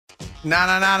Na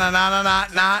na na na na na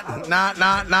na na na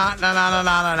na na na na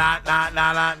na na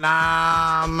na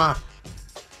na na.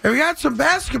 Hey, we got some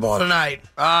basketball tonight.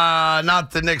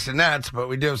 Not the Knicks and Nets, but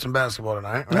we do have some basketball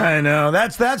tonight. Right? I know.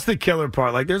 That's the killer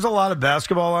part. Like, there's a lot of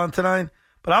basketball on tonight,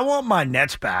 but I want my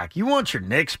Nets back. You want your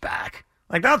Knicks back.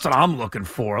 Like, that's what I'm looking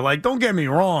for. Like, don't get me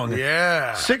wrong.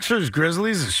 Yeah. Sixers,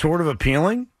 Grizzlies is sort of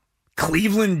appealing.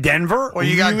 Cleveland, Denver. Well,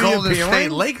 you got really Golden appealing.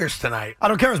 State Lakers tonight. I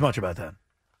don't care as much about that.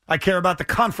 I care about the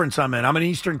conference I'm in. I'm an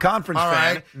Eastern Conference All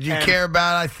fan. right. You care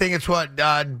about, I think it's what,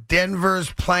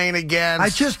 Denver's playing against. I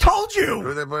just told you. Who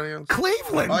are they playing against?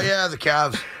 Cleveland. Oh, yeah, the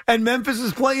Cavs. And Memphis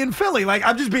is playing Philly. Like,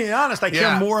 I'm just being honest. I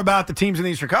care more about the teams in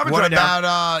the Eastern Conference What right now.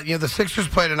 about, the Sixers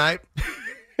play tonight?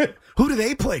 Who do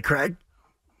they play, Craig?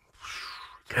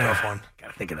 Tough one.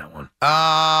 Gotta think of that one.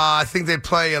 I think they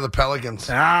play the Pelicans.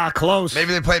 Close.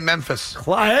 Maybe they play Memphis.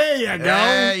 There you go.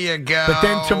 There you go. But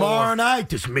then tomorrow night,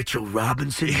 does Mitchell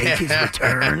Robinson make his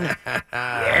return?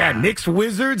 Yeah, Knicks,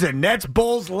 Wizards, and Nets,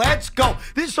 Bulls. Let's go.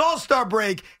 This All-Star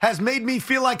break has made me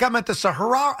feel like I'm at the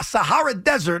Sahara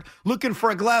Desert looking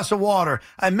for a glass of water.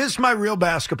 I miss my real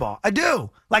basketball. I do.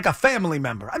 Like a family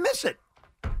member. I miss it.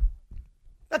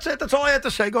 That's it. That's all I had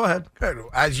to say. Go ahead. Good.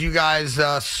 As you guys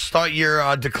start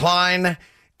your decline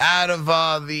out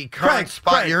of the current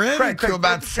spot you're in to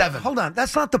about 7. Hold on.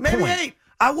 That's not the Maybe point. 8.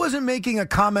 I wasn't making a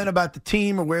comment about the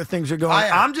team or where things are going. I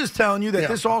am. I'm just telling you that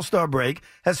this All-Star break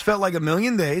has felt like a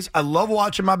million days. I love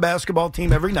watching my basketball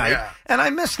team every night, and I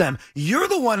miss them. You're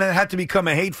the one that had to become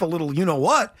a hateful little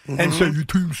you-know-what and say, your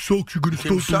team sucks, you're going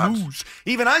to start to lose.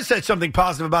 Even I said something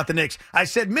positive about the Knicks. I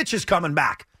said, Mitch is coming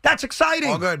back. That's exciting.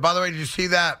 Oh, good. By the way, did you see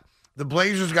that? The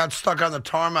Blazers got stuck on the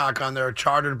tarmac on their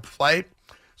chartered flight.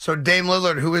 So Dame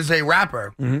Lillard, who is a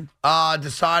rapper,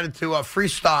 decided to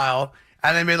freestyle,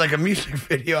 and they made like a music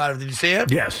video out of it. Did you see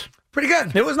it? Yes. Pretty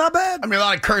good. It was not bad. I mean, a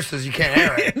lot of curses. You can't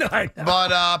hear it. No, I know.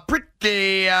 But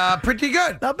pretty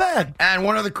good. Not bad. And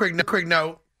one other quick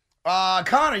note.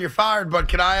 Connor, you're fired, but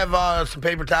can I have some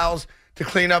paper towels to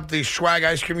clean up the swag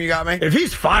ice cream you got me? If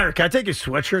he's fired, can I take his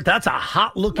sweatshirt? That's a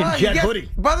hot-looking jet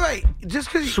hoodie. By the way,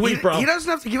 just because he doesn't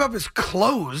have to give up his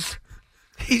clothes,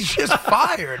 he's just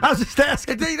fired. I was just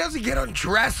asking. He doesn't get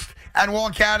undressed and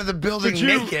walk out of the building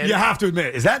naked. You have to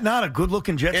admit, is that not a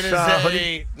good-looking Jets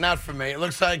hoodie? Not for me. It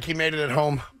looks like he made it at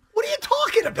home. What are you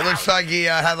talking about? It looks like he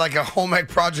had like a home ec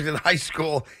project in high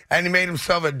school, and he made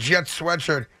himself a Jet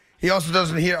sweatshirt. He also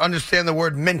doesn't understand the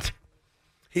word mint.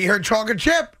 He heard chocolate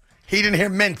chip. He didn't hear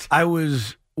mint. I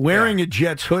was wearing a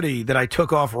Jets hoodie that I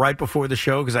took off right before the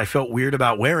show because I felt weird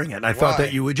about wearing it, and I thought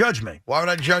that you would judge me. Why would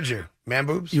I judge you? Man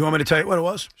boobs? You want me to tell you what it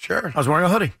was? Sure. I was wearing a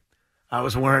hoodie. I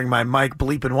was wearing my Mike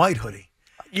Bleepin' White hoodie.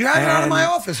 You had it out of my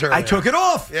office earlier. I took it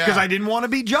off because I didn't want to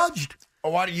be judged.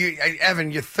 Oh, why do you,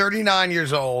 Evan, you're 39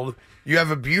 years old. You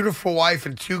have a beautiful wife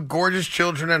and 2 gorgeous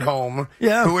children at home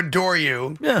who adore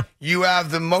you. Yeah. You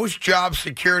have the most job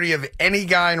security of any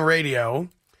guy in radio.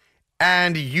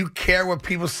 And you care what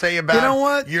people say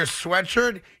about your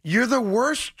sweatshirt? You're the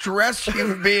worst dressed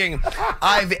human being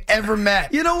I've ever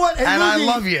met. You know what? Hey, and Lugie, I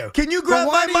love you. Can you grab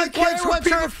my Mike White sweatshirt? What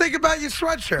people think about your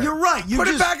sweatshirt? You're right. Put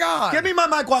it back on. Give me my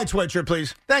Mike White sweatshirt,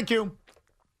 please. Thank you.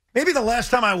 Maybe the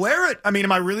last time I wear it. I mean,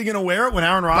 am I really going to wear it when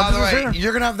Aaron Rodgers is here? By the way,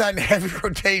 you're going to have that in heavy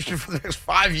rotation for the next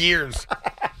 5 years.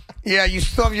 Yeah, you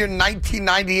still have your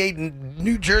 1998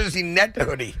 New Jersey Net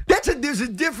hoodie. There's a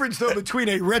difference, though, between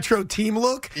a retro team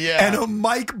look and a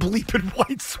Mike Bleepin'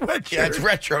 White sweatshirt. Yeah, it's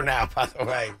retro now, by the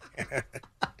way.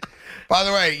 By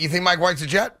the way, you think Mike White's a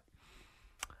Jet?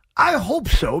 I hope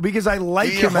so, because I like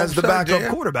him as the backup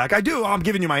quarterback. I do. I'm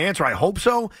giving you my answer. I hope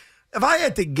so. If I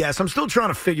had to guess, I'm still trying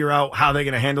to figure out how they're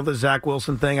going to handle the Zach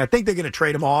Wilson thing. I think they're going to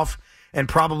trade him off and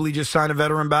probably just sign a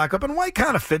veteran backup. And White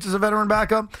kind of fits as a veteran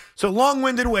backup. So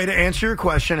long-winded way to answer your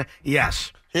question,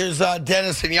 yes. Here's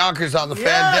Dennis and Yonkers on the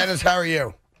fan. Dennis, how are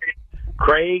you?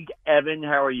 Craig, Evan,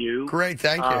 how are you? Great,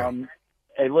 thank you.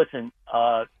 Hey, listen,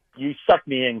 you sucked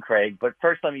me in, Craig, but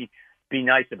first let me be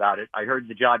nice about it. I heard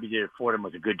the job you did at Fordham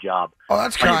was a good job. Oh,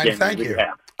 that's kind. Thank you.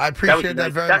 I appreciate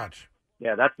that very much.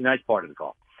 Yeah, that's the nice part of the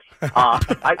call.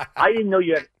 I didn't know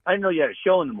you had. I didn't know you had a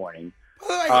show in the morning.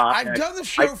 I've done the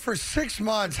show for 6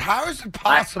 months. How is it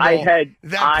possible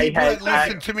that people that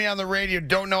listen to me on the radio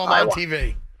don't know I'm on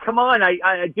TV? Come on,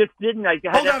 I just didn't.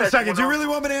 Hold on a second. Do you really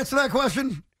want me to answer that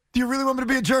question? Do you really want me to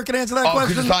be a jerk and answer that question?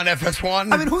 Because it's on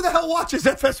FS1? I mean, who the hell watches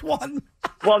FS1?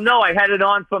 Well, no, I had it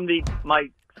on from my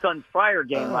son's Friar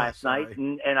game last night,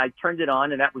 and I turned it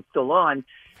on, and that was still on.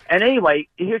 And anyway,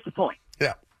 here's the point.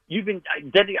 Yeah.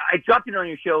 I dropped it on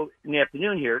your show in the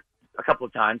afternoon here a couple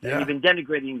of times, and you've been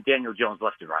denigrating Daniel Jones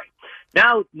left and right.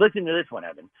 Now, listen to this one,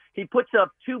 Evan. He puts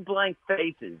up 2 blank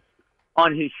faces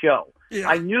on his show. Yeah.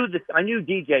 I knew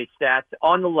DJ stats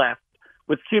on the left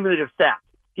with cumulative stats.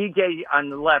 DJ on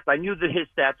the left, I knew that his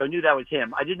stats. I knew that was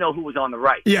him. I didn't know who was on the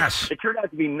right. Yes. It turned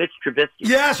out to be Mitch Trubisky.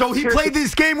 Yeah, so he played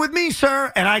this game with me,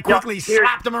 sir, and I quickly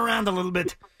slapped him around a little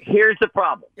bit. Here's the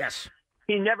problem. Yes.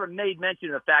 He never made mention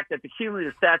of the fact that the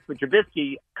cumulative stats for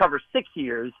Trubisky cover 6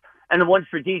 years, and the ones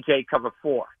for DJ cover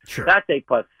 4. Sure. That's a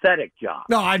pathetic job.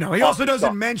 No, I know. He also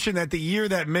doesn't mention that the year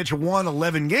that Mitch won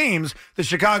 11 games, the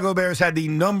Chicago Bears had the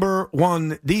number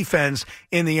 1 defense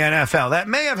in the NFL. That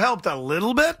may have helped a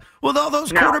little bit with all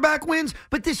those quarterback wins,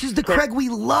 but this is the Craig we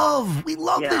love. We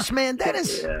love this, man.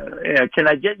 Dennis. Yeah. Can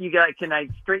I get you guys? Can I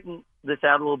straighten this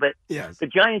out a little bit? Yes. The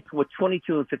Giants were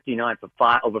 22-59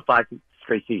 for over 5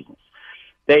 straight seasons.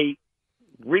 They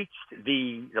reached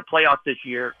the playoffs this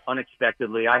year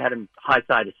unexpectedly. I had them high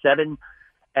side of 7,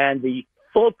 and the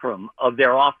fulcrum of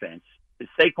their offense is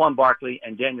Saquon Barkley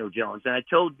and Daniel Jones. And I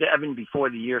told Evan before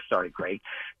the year started, Craig,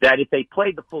 that if they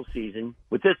played the full season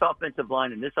with this offensive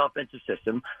line and this offensive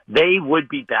system, they would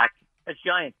be back as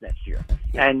Giants next year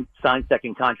and sign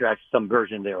second contracts, some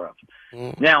version thereof.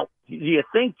 Now, do you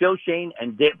think Joe Shane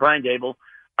and Brian Dable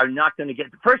are not going to get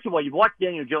 – first of all, you've watched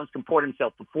Daniel Jones comport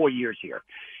himself for 4 years here.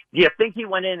 Do you think he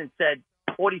went in and said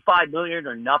 $45 million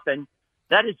or nothing?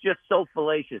 That is just so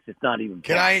fallacious. It's not even.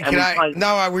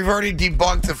 No, we've already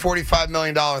debunked the $45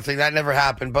 million thing. That never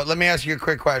happened. But let me ask you a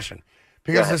quick question,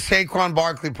 because the Saquon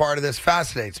Barkley part of this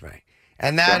fascinates me,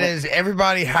 and that is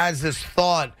everybody has this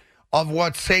thought of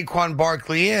what Saquon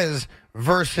Barkley is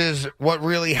versus what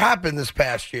really happened this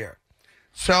past year.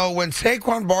 So when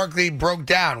Saquon Barkley broke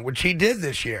down, which he did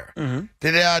this year,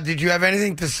 did you have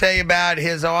anything to say about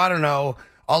his,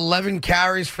 11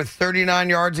 carries for 39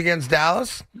 yards against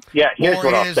Dallas? Yeah, here's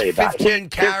what I'll say about it. 15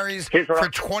 carries for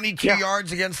 22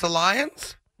 yards against the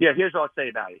Lions? Yeah, here's what I'll say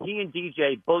about it. He and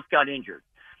DJ both got injured,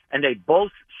 and they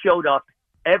both showed up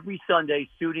every Sunday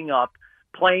suiting up,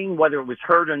 playing whether it was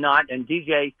hurt or not, and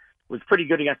DJ was pretty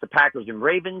good against the Packers and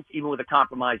Ravens, even with a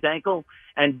compromised ankle.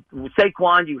 And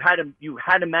Saquon, you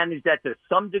had to manage that to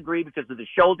some degree because of the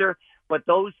shoulder, but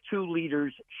those two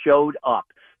leaders showed up.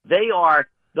 They are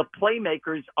the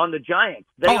playmakers on the Giants.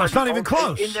 It's not even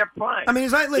close. In their prime. I mean,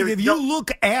 if you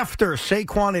look after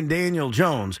Saquon and Daniel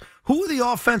Jones, who are the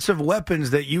offensive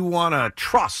weapons that you want to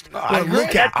trust? I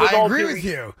agree with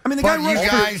you. I mean, the guy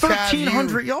rushed for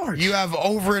 1,300 yards. You have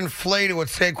overinflated what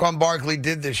Saquon Barkley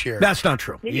did this year. That's not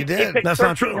true. You did. That's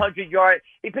not true.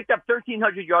 He picked up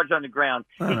 1,300 yards on the ground.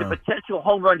 He's a potential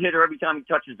home run hitter every time he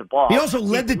touches the ball. He also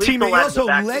led the team. He also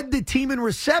led the team in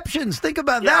receptions. Think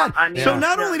about that. So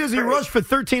not only does he rush for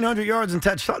 1,300 yards and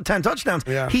 10 touchdowns,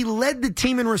 he led the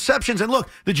team in receptions. And look,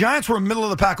 the Giants were a middle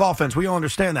of the pack offense. We all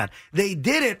understand that. They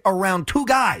did it around 2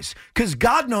 guys because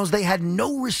God knows they had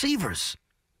no receivers.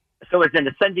 So as an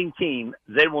ascending team,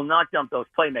 they will not dump those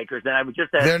playmakers. And I would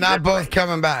just ask, they're not both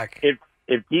coming back.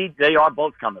 They are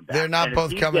both coming back. They're not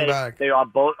both coming back. They are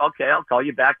both. Okay, I'll call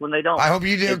you back when they don't. I hope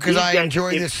you do, because I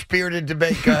enjoy this spirited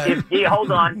debate.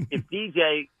 Hold on. If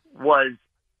DJ was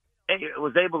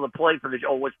able to play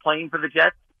was playing for the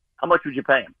Jets, how much would you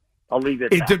pay him? I'll leave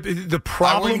it. The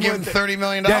problem. I wouldn't give him $30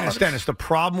 million. Dennis, the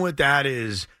problem with that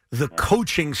is the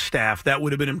coaching staff that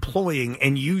would have been employing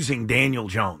and using Daniel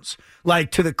Jones.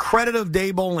 Like, to the credit of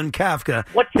Daboll and Kafka,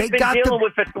 what's he been dealing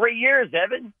with for 3 years,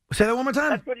 Evan? Say that one more time.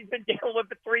 That's what he's been dealing with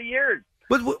for 3 years.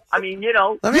 But, I mean,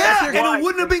 and it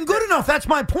wouldn't have been good enough. That's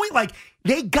my point. Like,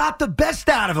 they got the best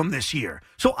out of him this year.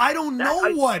 So I don't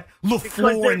know what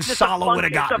LaFleur and Saleh would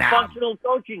have gotten out. It's a functional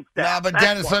coaching staff. No, but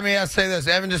Dennis, let me say this.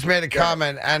 Evan just made a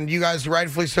comment, and you guys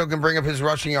rightfully so can bring up his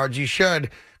rushing yards. You should,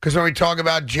 because when we talk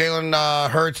about Jalen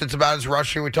Hurts, it's about his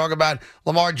rushing. We talk about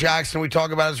Lamar Jackson, we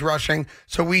talk about his rushing.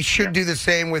 So we should do the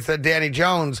same with Danny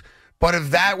Jones. But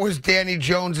if that was Danny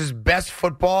Jones's best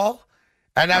football,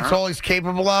 and that's all he's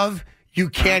capable of, you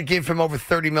can't give him over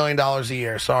 $30 million a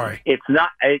year. Sorry. It's not.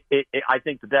 I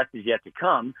think the best is yet to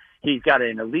come. He's got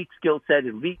an elite skill set,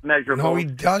 elite measurables. No, he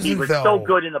doesn't. He was though. so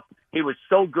good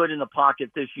in the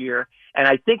pocket this year. And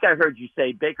I think I heard you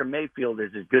say Baker Mayfield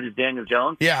is as good as Daniel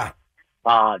Jones. Yeah.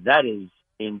 That is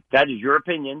your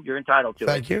opinion. You're entitled to it.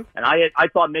 Thank you. And I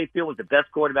thought Mayfield was the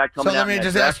best quarterback coming out. So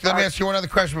let me ask you one other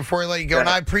question before I let you go. And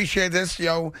I appreciate this,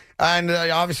 and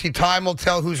obviously time will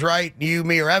tell who's right, you,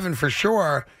 me, or Evan for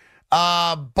sure.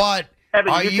 But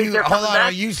Evan,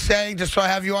 are you saying, just so I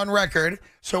have you on record,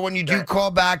 so when you do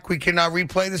call back, we can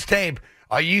replay this tape,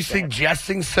 are you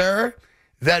suggesting, sir,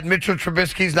 that Mitchell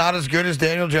Trubisky's not as good as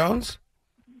Daniel Jones?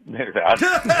 Have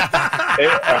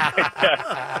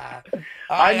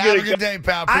a good day,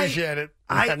 pal. Appreciate it.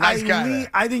 Nice guy.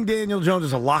 I think Daniel Jones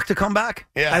is a lock to come back.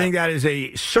 Yeah. I think that is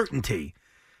a certainty.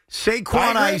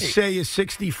 Saquon, I I agree. say, is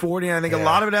 60-40, and I think a Yeah.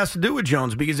 lot of it has to do with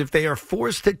Jones, because if they are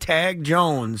forced to tag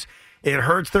Jones, it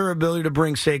hurts their ability to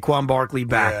bring Saquon Barkley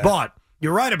back. Yeah. But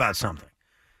you're right about something.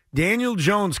 Daniel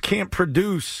Jones can't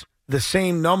produce the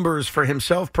same numbers for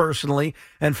himself personally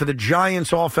and for the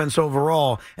Giants offense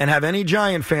overall and have any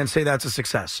Giant fans say that's a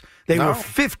success. They No. were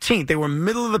 15th. They were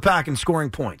middle of the pack in scoring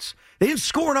points. They didn't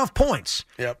score enough points.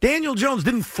 Yep. Daniel Jones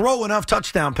didn't throw enough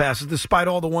touchdown passes despite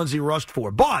all the ones he rushed for.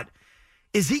 But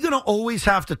is he going to always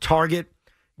have to target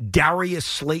Darius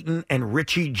Slayton and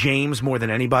Richie James more than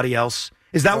anybody else?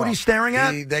 Is that what he's staring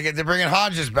at? They're bringing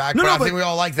Hodges back, No, but no, I think but we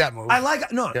all like that move.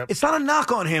 Yep. It's not a knock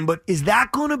on him, but is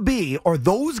that going to be, or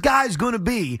those guys going to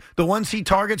be the ones he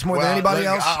targets more than anybody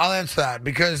else? I'll answer that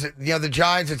because the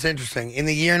Giants. It's interesting. In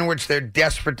the year in which they're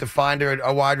desperate to find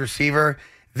a wide receiver,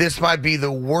 this might be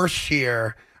the worst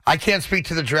year. I can't speak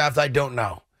to the draft. I don't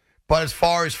know, but as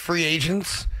far as free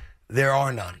agents, there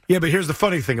are none. Yeah, but here's the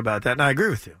funny thing about that, and I agree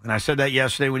with you. And I said that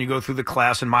yesterday when you go through the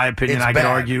class. In my opinion, It's I bad. could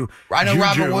argue. I know Juju.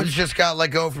 Robert Woods just got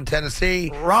let go from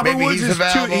Tennessee. Robert Maybe Woods he's is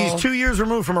available. he's 2 years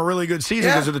removed from a really good season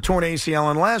Yeah. because of the torn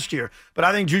ACL in last year. But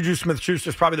I think Juju Smith-Schuster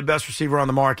is probably the best receiver on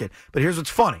the market. But here's what's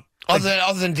funny. Other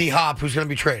than D Hop, who's going to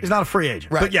be traded. He's not a free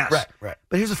agent. Right, But yes. right.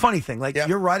 But here's the funny thing. Yeah.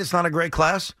 You're right, it's not a great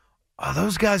class. Are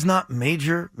those guys not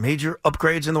major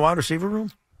upgrades in the wide receiver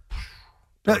room?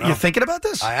 No, you're thinking about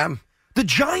this? I am. The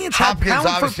Giants had Hopkins pound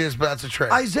obviously for, is, but that's a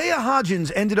trade. Isaiah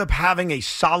Hodgins ended up having a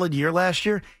solid year last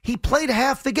year. He played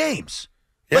half the games.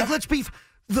 Yeah. Let's be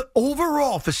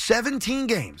overall for 17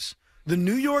 games. The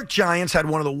New York Giants had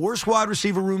one of the worst wide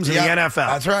receiver rooms in the NFL.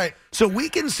 That's right. So we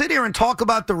can sit here and talk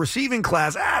about the receiving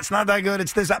class. It's not that good.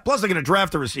 It's this, that. Plus, they're going to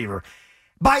draft a receiver.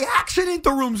 By accident,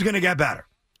 the room's going to get better.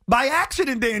 By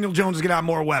accident, Daniel Jones is going to have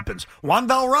more weapons.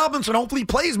 Wan'Dale Robinson hopefully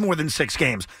plays more than 6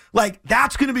 games.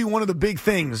 That's going to be one of the big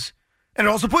things. And it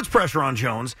also puts pressure on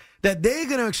Jones that they're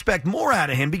going to expect more out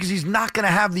of him because he's not going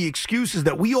to have the excuses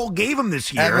that we all gave him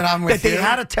this year Evan, I'm with that they you.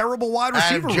 had a terrible wide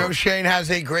receiver And if Joe room. Shane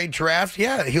has a great draft,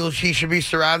 yeah, he should be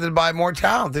surrounded by more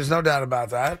talent. There's no doubt about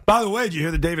that. By the way, did you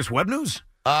hear the Davis Webb news?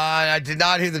 I did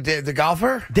not hear the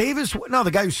golfer. The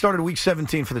guy who started week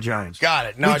 17 for the Giants. Got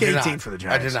it. No, week I did 18 not. for the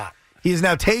Giants. I did not. He has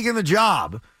now taken the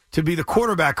job to be the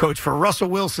quarterback coach for Russell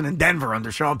Wilson in Denver under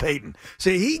Sean Payton. So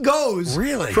he goes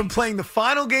from playing the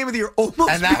final game of the year almost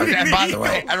And by the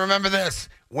way, I remember this.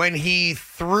 When he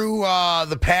threw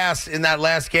the pass in that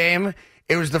last game,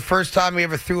 it was the first time he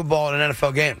ever threw a ball in an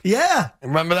NFL game. Yeah.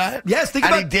 Remember that? Yes. And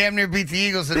he damn near beat the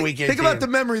Eagles in week 18. Think about the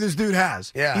memory this dude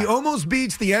has. Yeah. He almost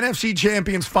beats the NFC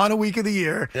champions final week of the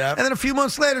year. Yep. And then a few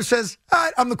months later says, all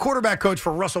right, I'm the quarterback coach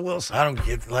for Russell Wilson. I don't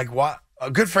get, what?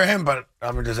 Good for him, but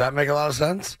does that make a lot of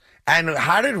sense? And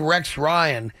how did Rex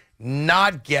Ryan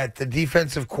not get the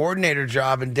defensive coordinator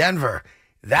job in Denver?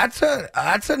 That's a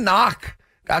knock.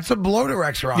 That's a blow to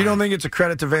Rex Ryan. You don't think it's a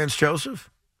credit to Vance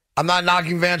Joseph? I'm not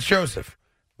knocking Vance Joseph,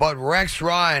 but Rex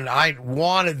Ryan, I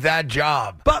wanted that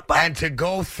job. And to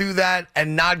go through that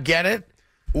and not get it,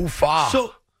 oofa.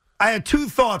 So I had 2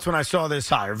 thoughts when I saw this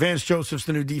hire. Vance Joseph's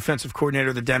the new defensive coordinator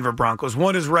of the Denver Broncos.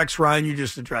 One is Rex Ryan. You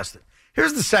just addressed it.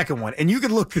 Here's the second one, and you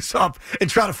can look this up and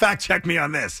try to fact check me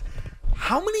on this.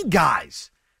 How many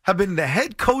guys have been the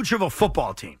head coach of a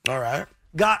football team? All right.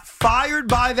 Got fired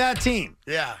by that team.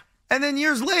 Yeah. And then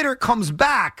years later comes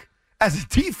back as a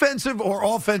defensive or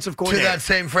offensive To coordinator. that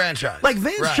same franchise. Like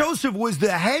Vance Right. Joseph was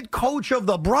the head coach of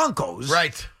the Broncos.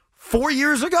 Right. 4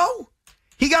 years ago.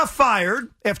 He got fired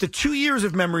after 2 years,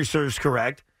 if memory serves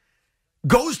correct.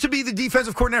 Goes to be the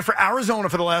defensive coordinator for Arizona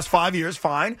for the last 5 years.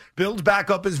 Fine. Builds back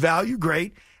up his value.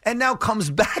 Great. And now comes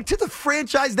back to the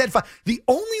franchise that the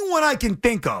only one I can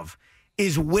think of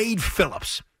is Wade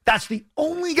Phillips. That's the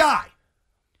only guy.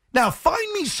 Now,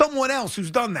 find me someone else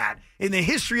who's done that in the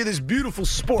history of this beautiful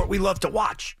sport we love to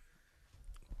watch.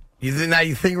 You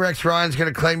think Rex Ryan's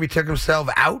going to claim he took himself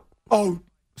out? Oh,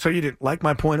 so you didn't like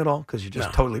my point at all? Because you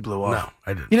just totally blew off. No,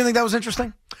 I didn't. You didn't think that was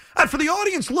interesting? And for the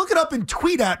audience, look it up and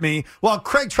tweet at me while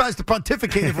Craig tries to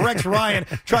pontificate if Rex Ryan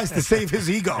tries to save his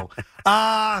ego.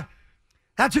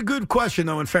 That's a good question,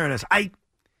 though, in fairness.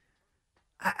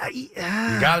 You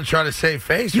got to try to save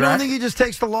face, You right? don't think he just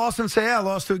takes the loss and say, I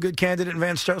lost to a good candidate in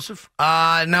Vance Joseph? No,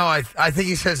 I think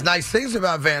he says nice things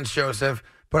about Vance Joseph,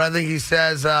 but I think he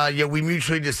says, we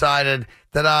mutually decided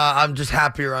that I'm just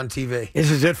happier on TV.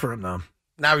 This is it for him, though.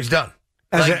 Now he's done.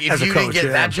 As If a you coach, didn't get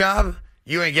yeah. that job,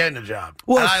 you ain't getting a job.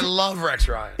 Well, And I love Rex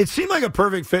Ryan. It seemed like a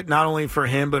perfect fit, not only for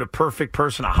him, but a perfect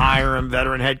person to hire him,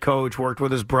 veteran head coach, worked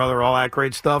with his brother, all that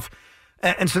great stuff.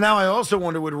 And so now I also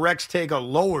wonder, would Rex take a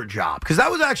lower job? Because that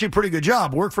was actually a pretty good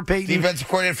job. Work for Peyton. Defensive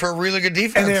coordinator for a really good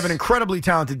defense. And they have an incredibly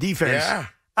talented defense. Yeah.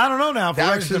 I don't know now if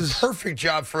That Rex was is... the perfect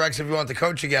job for Rex if you want to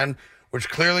coach again. which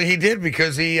clearly he did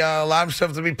because he allowed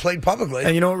himself to be played publicly.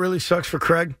 And you know what really sucks for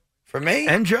Craig? For me?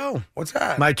 And Joe. What's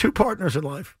that? My two partners in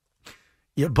life.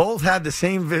 You both had the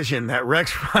same vision that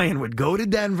Rex Ryan would go to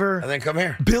Denver. And then come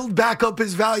here. Build back up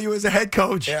his value as a head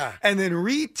coach. Yeah. And then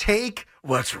retake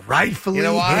what's rightfully You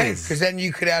know why? his. Because then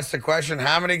you could ask the question,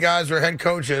 how many guys were head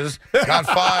coaches, got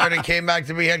fired, and came back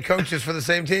to be head coaches for the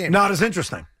same team? Not as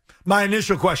interesting. My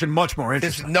initial question, much more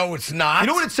interesting. No, it's not. You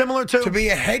know what it's similar to? To be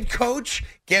a head coach,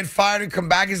 get fired, and come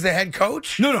back as the head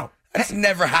coach? No. That's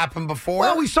never happened before.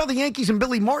 Well, we saw the Yankees and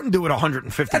Billy Martin do it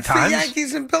 150 That's times. the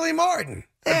Yankees and Billy Martin.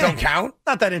 That don't count.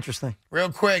 Not that interesting. Real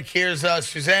quick, here's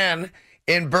Suzanne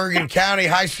in Bergen County.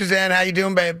 Hi, Suzanne. How you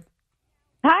doing, babe?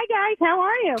 Hi, guys. How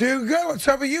are you? Doing good. What's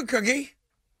up with you, Cookie?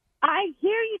 I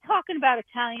hear you talking about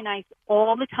Italian ice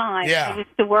all the time. Yeah. I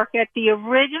used to work at the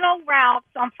original Ralph's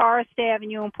on Forest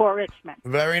Avenue in Port Richmond.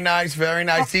 Very nice, very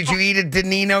nice. Did you eat at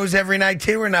Danino's every night,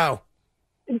 too, or no?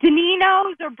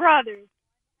 Danino's or Brothers,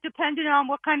 depending on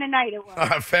what kind of night it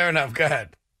was. Fair enough. Go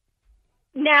ahead.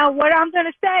 Now, what I'm going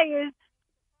to say is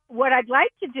what I'd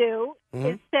like to do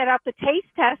is set up a taste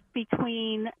test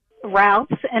between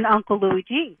Ralph's and Uncle Louis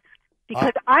G's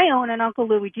because I own an Uncle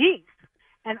Louis G's,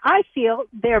 and I feel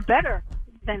they're better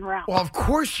than Ralph's. Well, of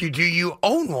course you do. You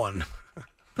own one.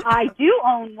 I do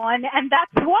own one, and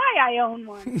that's why I own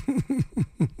one.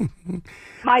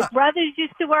 My brothers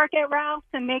used to work at Ralph's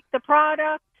and make the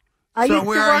product. I So used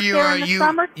where to are work you? there Are in the you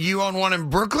summer. you own one in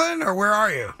Brooklyn, or where are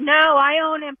you? No, I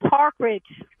own in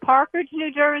Parkridge,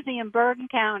 New Jersey, in Bergen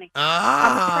County.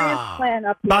 I'm a transplant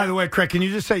up here. By the way, Craig, can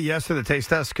you just say yes to the taste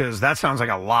test? Because that sounds like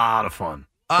a lot of fun.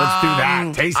 Let's do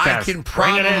that. Taste test. I can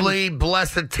Bring it in. probably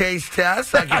bless a taste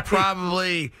test. I could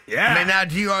probably. Yeah. I mean,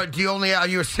 now are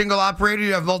you a single operator? Or do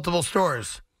you have multiple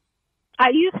stores? I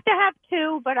used to have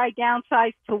two, but I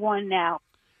downsized to one now.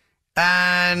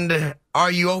 And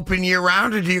are you open year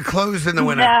round, or do you close in the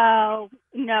winter?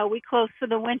 No, we close for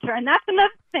the winter, and that's another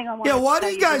thing I want Yeah, to why tell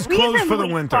do you guys The close reason for the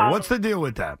we winter? close- What's the deal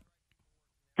with that?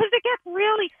 Because it gets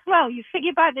really slow. You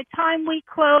figure by the time we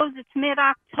close, it's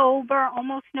mid-October,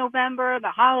 almost November, the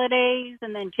holidays,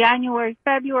 and then January,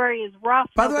 February is rough.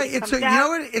 By the way, Nobody it's comes you out. know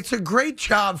what? It's a great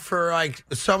job for like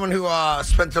someone who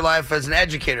spent their life as an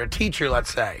educator, teacher,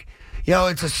 let's say. You know,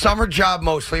 it's a summer job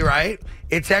mostly, right?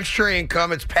 It's extra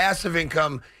income, it's passive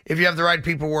income if you have the right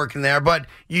people working there. But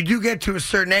you do get to a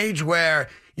certain age where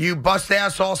you bust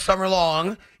ass all summer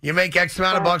long, you make X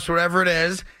amount of bucks, whatever it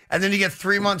is, and then you get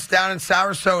 3 months down in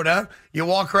Sarasota, you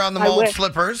walk around the I mall in wish.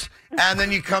 slippers, and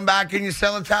then you come back and you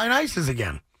sell Italian ices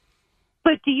again.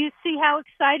 But do you see how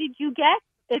excited you get?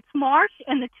 It's March,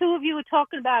 and the two of you are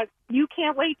talking about you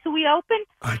can't wait till we open.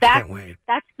 I can't wait.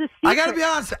 That's the secret. I got to be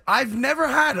honest, I've never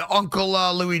had Uncle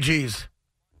Louis G's.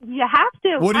 You have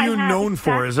to. What are I you have known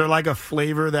for? exact- Is there like a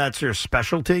flavor that's your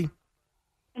specialty?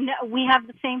 No, we have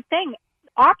the same thing.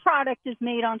 Our product is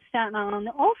made on Staten Island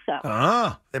also.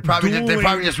 Ah. They probably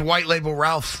just white label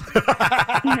Ralph's.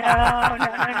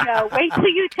 No. Wait till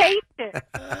you taste it.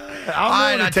 All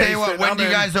right, I'll tell you what. When do you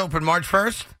guys open? March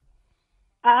 1st?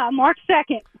 March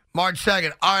 2nd. March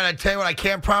 2nd. All right, I tell you what. I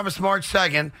can't promise March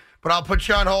 2nd, but I'll put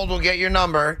you on hold. We'll get your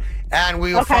number, and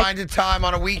we will Okay. find a time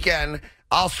on a weekend.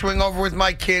 I'll swing over with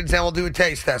my kids, and we'll do a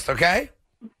taste test, okay?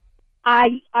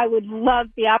 I would love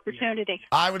the opportunity.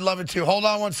 I would love it, too. Hold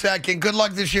on one second. Good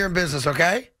luck this year in business,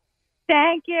 okay?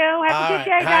 Thank you. Have a All good right,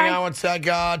 day, hang guys. on one sec.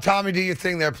 Tommy, do your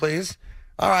thing there, please.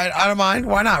 All right, I don't mind.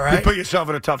 Why not, You right? put yourself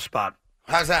in a tough spot.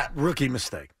 How's that? Rookie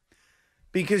mistake.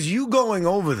 Because you going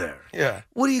over there, Yeah.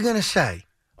 what are you going to say?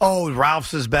 Oh,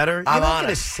 Ralph's is better? You're I'm not going to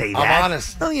honest. say I'm that.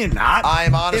 honest. No, you're not.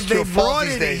 I'm honest If to they a fault brought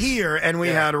these it days. here and we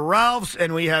Yeah. had Ralph's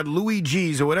and we had Louis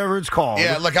G's or whatever it's called.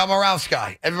 Yeah, look, I'm a Ralph's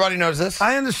guy. Everybody knows this.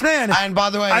 I understand. And by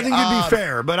the way, I think you'd be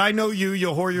fair, but I know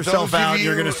you'll whore yourself those of out.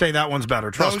 You're you- going to say that one's better.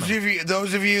 Trust me.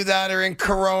 Those of you that are in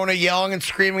Corona yelling and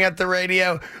screaming at the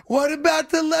radio, what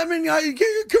about the lemon? I give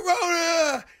you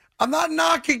Corona. I'm not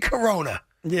knocking Corona.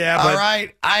 Yeah, All but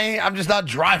right? I'm just not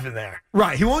driving there.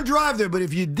 right. He won't drive there, but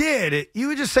if you did, you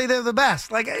would just say they're the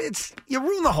best. Like you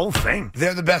ruin the whole thing.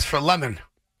 They're the best for lemon.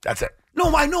 That's it.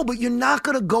 No, I know, but you're not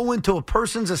going to go into a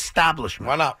person's establishment.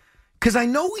 Why not? Because I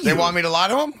know you. They want me to lie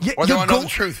to them? Or they want to know the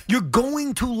truth? You're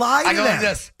going to lie I to go them. like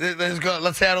this.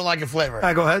 Let's say I don't like a flavor. All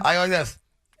right, go ahead. I go like this.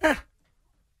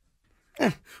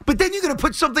 But then you're going to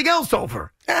put something else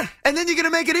over. Yeah. And then you're going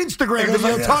to make an Instagram It goes video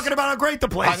like this. talking about how great the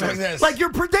place I go like is. this. Like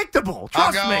you're predictable.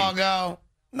 Trust me. I'll go.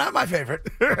 Not my favorite.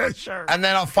 Sure. And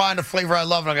then I'll find a flavor I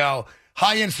love and I'll go,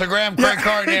 hi, Instagram, Craig Yeah,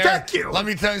 Carton here. thank you. Let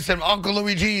me tell you something. Uncle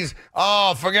Louis G's.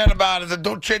 Oh, forget about it. The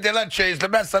Dolce de Leche is the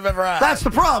best I've ever had. That's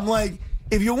the problem. Like,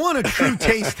 if you want a true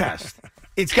taste test,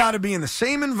 It's got to be in the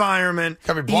same environment.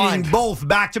 Gotta be blind. Eating both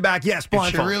back to back. Yes, It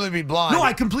blindfold. should really be blind. No,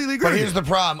 I completely agree. But with here's you. the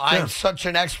problem. Yeah. I'm such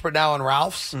an expert now on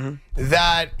Ralph's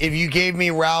that if you gave me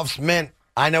Ralph's mint,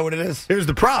 I know what it is. Here's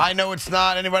the problem. I know it's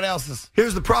not anybody else's.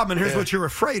 Here's the problem, and here's Yeah. what you're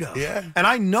afraid of. Yeah. And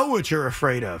I know what you're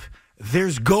afraid of.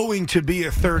 There's going to be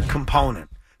a third component.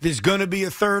 There's going to be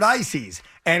a third Ices,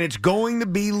 and it's going to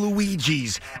be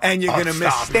Luigi's. And you're going to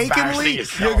stop embarrassing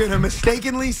yourself.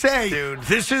 mistakenly say, Dude.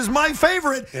 "This is my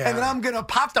favorite," Yeah. and then I'm going to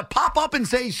pop up and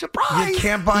say, "Surprise!" You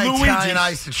can't buy Luigi's. Italian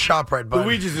ice at ShopRite, buddy.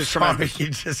 Luigi's is Sorry, tremendous. You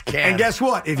just can't. And guess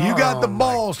what? If you got the Oh, my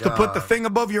balls to put the God. thing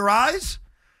above your eyes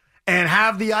and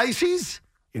have the Ices,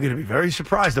 you're going to be very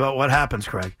surprised about what happens,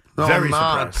 Craig. No, very I'm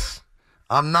not. surprised.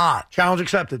 I'm not. Challenge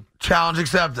accepted. Challenge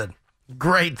accepted.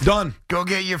 Great. Done. Go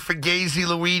get your Fugazi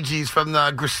Luigi's from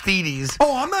the Gristides.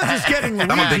 Oh, I'm not just getting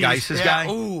Luigi's. I'm a big Ices guy.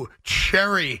 Ooh,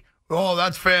 cherry. Oh,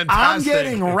 that's fantastic. I'm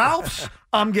getting Ralph's,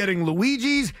 I'm getting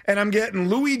Luigi's, and I'm getting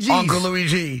Luigi's. Uncle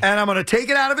Luigi. And I'm going to take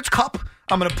it out of its cup.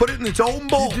 I'm going to put it in its own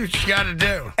bowl. Do what you got to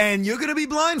do. And you're going to be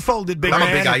blindfolded, big I'm man.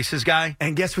 a big Ices guy.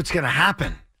 And guess what's going to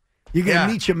happen? You're going to Yeah.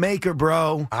 meet your maker,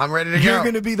 bro. I'm ready to You're go.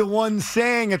 going to be the one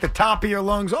saying at the top of your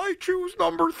lungs, I choose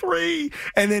number 3.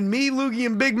 And then me, Loogie,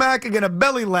 and Big Mac are going to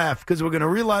belly laugh because we're going to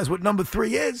realize what number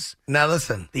 3 is. Now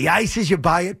listen. The Ices you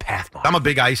buy at Pathmark. I'm a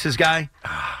big Ices guy.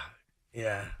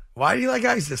 Yeah. Why do you like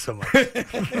ISIS so much?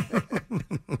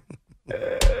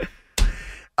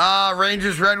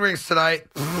 Rangers Red Wings tonight.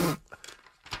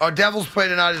 Our Devils play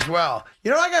tonight as well.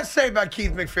 You know what I got to say about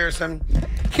Keith McPherson?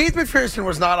 Keith McPherson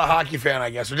was not a hockey fan, I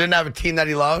guess, or didn't have a team that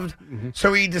he loved.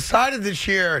 So he decided this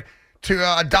year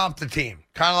to adopt the team.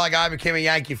 Kind of like I became a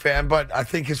Yankee fan, but I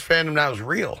think his fandom now is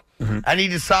real. And he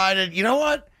decided, you know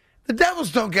what? The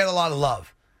Devils don't get a lot of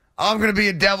love. I'm going to be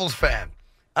a Devils fan.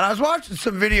 And I was watching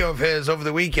some video of his over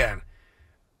the weekend.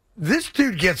 This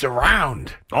dude gets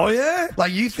around. Oh, yeah?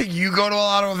 Like, you think you go to a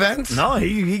lot of events? No,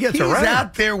 he gets He's around.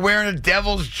 out there wearing a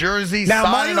Devils jersey, Now,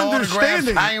 my signing autographs,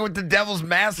 understanding- hanging with the Devils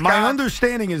mascot. My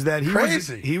understanding is that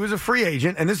Crazy. he was a free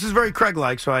agent, and this is very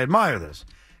Craig-like, so I admire this.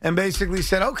 And basically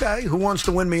said, okay, who wants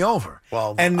to win me over?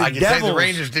 Well, and I can say the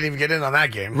Rangers didn't even get in on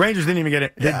that game. Rangers didn't even get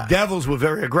it. Yeah. The Devils were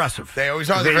very aggressive. They always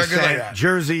are. They're very good sent like that.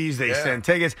 jerseys. They Yeah. sent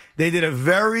tickets. They did a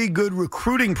very good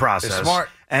recruiting process. They're smart.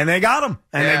 And they got him.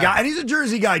 Yeah. And he's a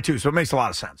Jersey guy, too, so it makes a lot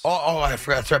of sense. Oh, I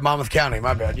forgot. That's right, Monmouth County.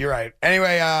 My bad. You're right.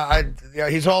 Anyway,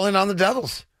 he's all in on the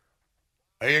Devils.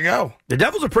 There you go. The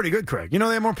Devils are pretty good, Craig. You know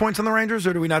they have more points than the Rangers,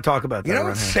 or do we not talk about that? You know around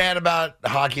what's here? sad about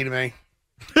hockey to me?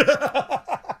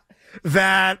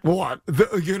 That, what? You're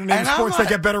going to name And I'm sports that not-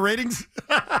 get better ratings?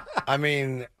 I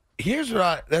mean, here's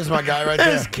what there's my guy right there.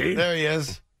 There's Keith. There he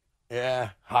is. Yeah,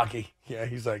 hockey. Yeah,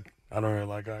 he's like, I don't really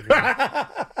like hockey.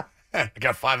 I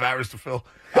got 5 hours to fill.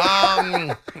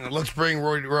 Let's bring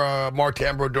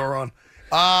Martin Brodeur on.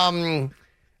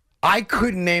 I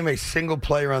couldn't name a single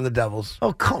player on the Devils.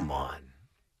 Oh, come on.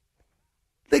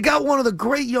 They got one of the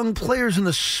great young players in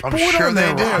the sport sure on their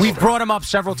they do. roster. We've brought him up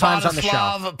several times on the show.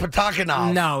 Vladislav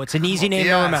Patakinov. No, it's an easy name to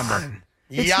Yes. remember.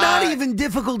 It's Yeah. not even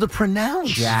difficult to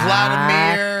pronounce.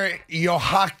 Vladimir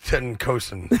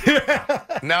Johakhtenkosen.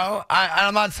 No,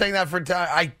 I'm not saying that for time.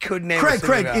 I couldn't name a Craig,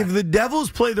 single guy. if the Devils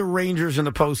play the Rangers in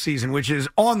the postseason, which is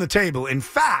on the table, in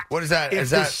fact, What is that? if Is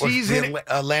the that what's season the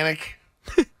Atlantic?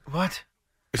 what?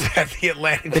 Is that the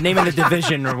Atlantic? The name of the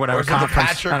division or whatever Or is it the conference.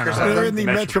 Patrick I don't or know. something? They're in the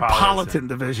Metropolitan. Metropolitan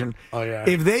Division. Oh, yeah.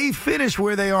 If they finish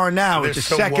where they are now, They're which is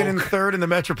so second and woke. third in the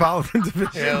Metropolitan Division,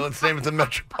 Yeah, let's name it the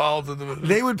Metropolitan Division.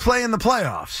 they would play in the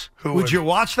playoffs. Who would would? you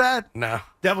watch that? No.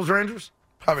 Devils Rangers?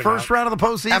 Probably First not. round of the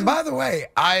postseason? And by the way,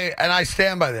 I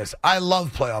stand by this. I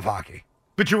love playoff hockey.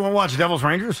 But you won't watch Devils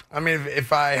Rangers? I mean,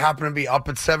 if I happen to be up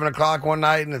at 7 o'clock one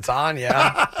night and it's on,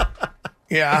 yeah.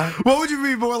 Yeah. What would you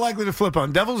be more likely to flip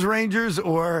on, Devils Rangers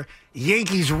or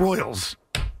Yankees Royals?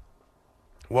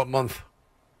 What month?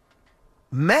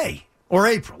 May or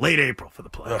April, late April for the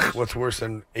playoffs. Ugh, what's worse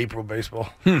than April baseball?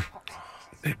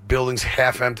 Building's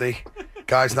half empty.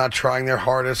 Guys not trying their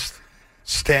hardest.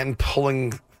 Stanton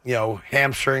pulling,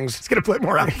 hamstrings. He's going to play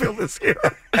more outfield this year,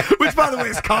 which, by the way,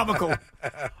 is comical.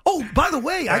 Oh, by the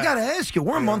way, I got to ask you,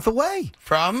 we're a month away.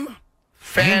 From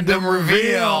Fandom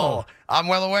Reveal. I'm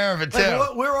well aware of it, too.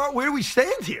 Like, where do we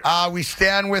stand here? We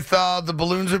stand with the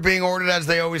balloons are being ordered as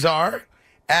they always are.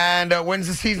 And when's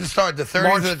the season start? The 30th?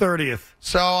 March 30th.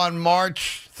 So on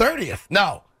March 30th.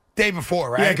 No, day before,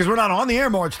 right? Yeah, because we're not on the air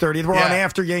March 30th. We're on Yeah.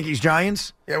 after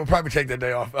Yankees-Giants. Yeah, we'll probably take that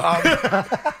day off.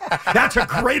 That's a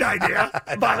great idea,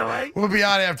 by the way. We'll be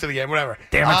on after the game, whatever.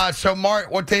 Damn it. So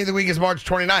what day of the week is March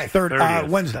 29th?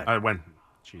 Wednesday.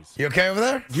 jeez. You okay over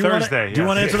there? Do you wanna- Thursday, Do you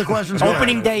want to yes. answer the questions?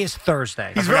 Opening day is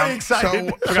Thursday. He's very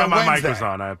excited. Forgot my mic Wednesday. was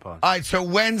on. I apologize. All right, so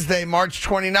Wednesday, March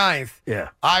 29th, Yeah.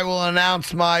 I will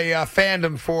announce my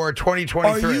fandom for Are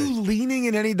 2023. you leaning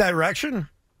in any direction?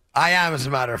 I am, as a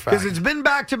matter of fact. Because it's been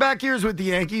back-to-back years with the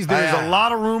Yankees. There's Yeah. a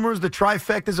lot of rumors. The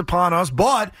trifecta is upon us.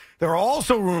 But there are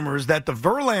also rumors that the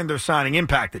Verlander signing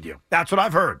impacted you. That's what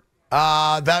I've heard.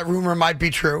 That rumor might be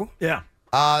true. Yeah.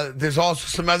 There's also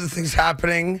some other things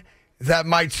happening that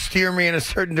might steer me in a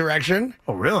certain direction.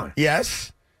 Oh, really?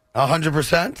 Yes,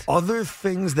 100%. Other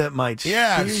things that might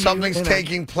Yeah, steer you something's in a-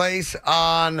 taking place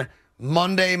on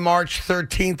Monday, March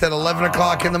 13th at 11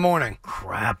 o'clock in the morning.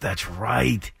 Crap, that's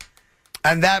right.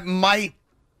 And that might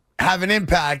have an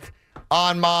impact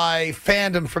on my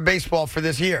fandom for baseball for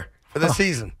this year, for this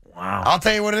season. Wow. I'll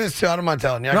tell you what it is, too. I don't mind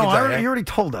telling you. I No, can tell you you. already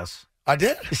told us. I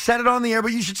did? You said it on the air,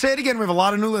 but you should say it again. We have a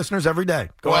lot of new listeners every day.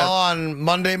 Go Well, ahead. on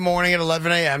Monday morning at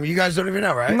 11 a.m. You guys don't even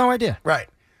know, right? No idea. Right.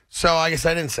 So I guess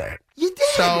I didn't say it. You did.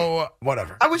 So,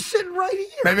 whatever. I was sitting right here.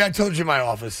 Maybe I told you my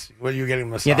office where you were getting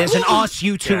massage. Yeah, there's an us,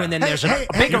 you two, Yeah. and then Hey, there's hey,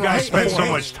 a bigger you guys us. spend so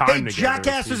Hey, much time Hey, together.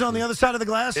 jackasses on the other side of the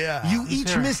glass. Yeah. You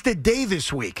each missed a day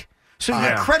this week. So your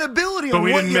Yeah. credibility But on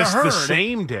we what didn't you miss heard. the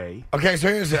same day. Okay, so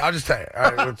here's it. I'll just tell you.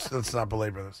 All right, let's not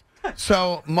belabor this.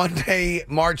 So Monday,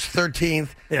 March 13th,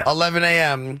 Yeah. 11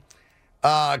 a.m.,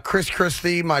 Chris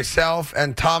Christie, myself,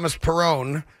 and Thomas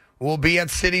Perrone will be at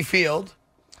Citi Field.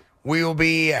 We will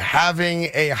be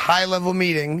having a high-level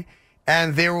meeting,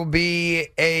 and there will be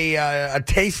a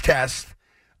taste test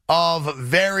of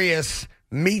various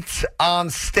meats on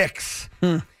sticks.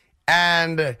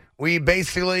 And we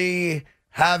basically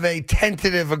have a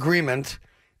tentative agreement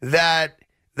that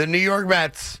the New York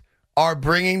Mets are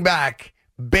bringing back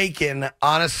bacon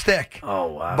on a stick.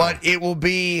 Oh, wow. But it will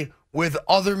be with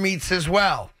other meats as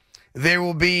well. There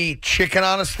will be chicken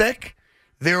on a stick.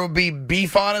 There will be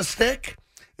beef on a stick.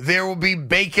 There will be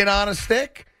bacon on a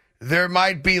stick. There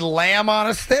might be lamb on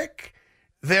a stick.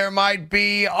 There might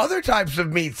be other types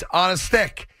of meats on a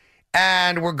stick.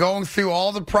 And we're going through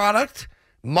all the product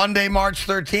Monday, March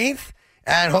 13th.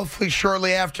 And hopefully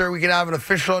shortly after, we can have an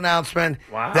official announcement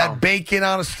that bacon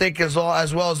on a stick as well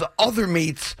as other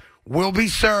meats will be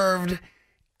served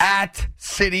at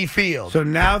Citi Field. So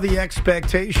now the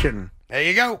expectation There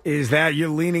you go. is that you're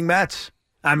leaning Mets.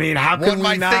 I mean, how One can we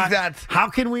might not? think that. How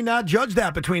can we not judge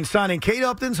that between signing Kate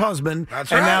Upton's husband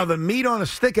That's and right. now the meat on a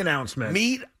stick announcement?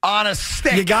 Meat on a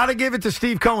stick. You got to give it to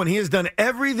Steve Cohen. He has done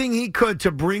everything he could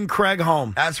to bring Craig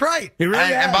home. That's right. He really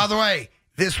and by has. the way,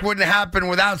 this wouldn't happen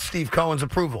without Steve Cohen's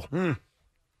approval.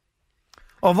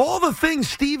 Of all the things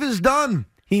Steve has done,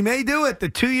 he may do it. The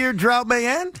 2-year drought may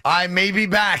end. I may be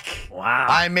back. Wow.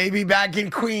 I may be back in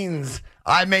Queens.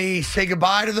 I may say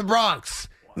goodbye to the Bronx.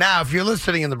 Now, if you're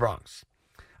listening in the Bronx,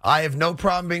 I have no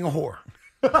problem being a whore.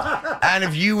 And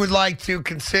if you would like to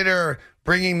consider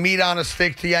bringing meat on a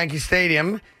stick to Yankee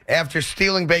Stadium after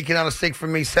stealing bacon on a stick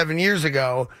from me 7 years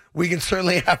ago, we can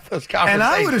certainly have those conversations. And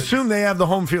I would assume they have the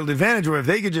home field advantage where if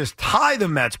they could just tie the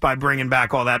Mets by bringing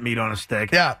back all that meat on a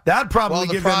stick, Yeah. that'd probably Well,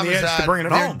 the give them problem the is edge to that bring it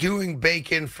they're home. doing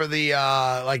bacon for the,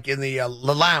 like in the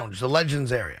lounge, the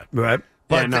Legends area. Right.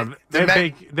 But Yeah,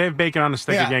 no, they have bacon on a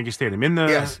stick Yeah. at Yankee Stadium in the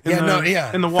Yes. in the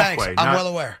Yeah. in the Thanks. walkway. I'm not- well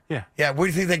aware. Yeah. Yeah. Where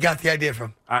do you think they got the idea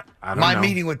from? I don't My know.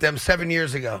 meeting with them 7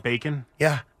 years ago. Bacon.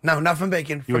 Yeah. No, not from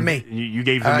bacon. You From me. You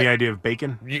gave them All the right. idea of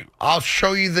bacon. I'll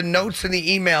show you the notes and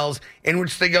the emails in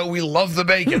which they go, "We love the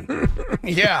bacon."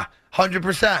 Yeah,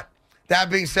 100%. That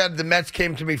being said, the Mets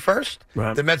came to me first.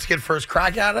 Right. The Mets get first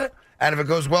crack at it. And if it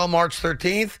goes well March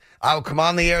 13th, I will come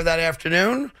on the air that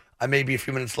afternoon. I may be a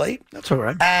few minutes late. That's all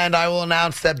right. And I will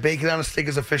announce that bacon on a stick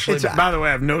is officially back. By the way,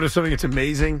 I've noticed something that's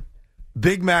amazing.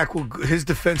 Big Mac his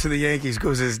defense of the Yankees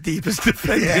goes as deep as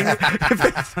defending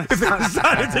if they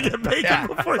decided to get bacon Yeah,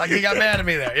 before like you he got did. mad at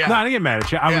me there. Yeah. No, I didn't get mad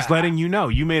at you. I was Yeah. letting you know.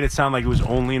 You made it sound like it was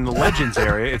only in the Legends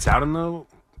area. It's out in the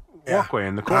walkway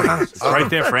in the corner. It's right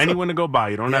there for anyone to go by.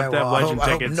 You don't Yeah, have to have well, I Legend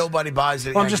hope tickets. nobody buys it.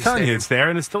 at Well, I'm just Yankee telling you, Stadium. it's there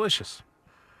and it's delicious.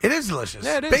 It is delicious.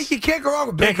 Yeah, it is. Bacon, you can't go wrong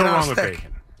with Can't bacon go on a wrong with stick.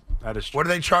 bacon. That is true. What do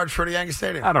they charge for the Yankee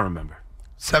Stadium? I don't remember.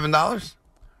 $7?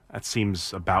 That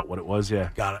seems about what it was. Yeah,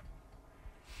 Got it.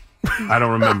 I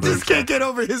don't remember. Just can't get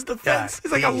over his defense.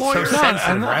 He's like a lawyer. So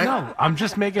sensitive, no, right? no, I'm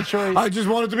just making sure. I just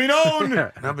want it to be known.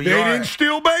 No, but They you are- didn't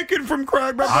steal bacon from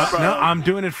Craig. No, I'm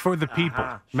doing it for the people.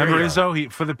 Remember you are.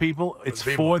 Izzo? For the people. It's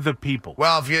people. for the people.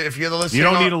 Well, if you're the listening, You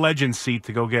don't need a Legend seat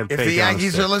to go get If bacon. the on a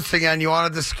Yankees stick. are listening and you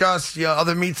want to discuss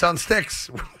other meats on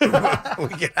sticks, we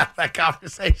can have that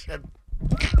conversation.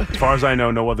 As far as I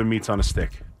know, no other meats on a stick.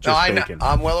 Just No, I know. bacon.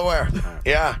 I'm well aware.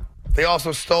 Yeah. They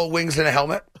also stole wings and a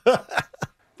helmet.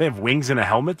 They have wings in a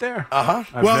helmet there? Uh-huh.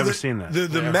 I've never seen that.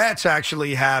 The Mets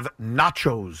actually have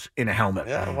nachos in a helmet.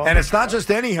 Yeah, well, and it's not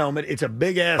just any helmet, it's a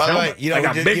big-ass By the helmet. way, you know,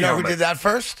 Like a big who helmet. did that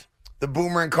first? The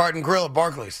Boomer and Carton Grill at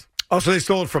Barclays. Oh, so they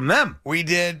stole it from them. We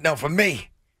did, no, from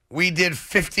me. We did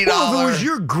 $50. Well, if it was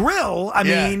your grill, I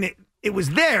Yeah. mean, it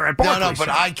was there at Barclays. No, but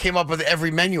I came up with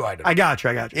every menu item. I got you.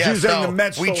 So Yeah, you're saying so the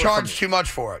Mets we stole it charged from too much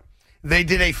for it. They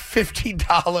did a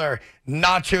 $50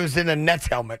 nachos in a Nets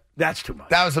helmet. you. That's too much.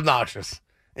 That was obnoxious.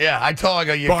 Yeah, I told him, I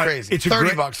go, you're But crazy. it's a $30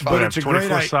 great- bucks, but fine. it's a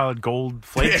 24 great solid gold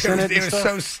flakes in it. It and was stuff?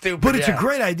 so stupid. But it's yeah. a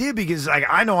great idea because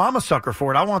I know I'm a sucker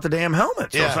for it. I want the damn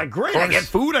helmet. So Yeah, it's like, great. of I course. get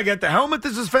food. I get the helmet.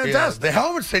 This is Yeah, fantastic. the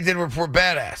helmets they did were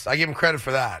badass. I give them credit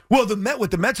for that. Well,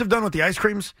 what the Mets have done with the ice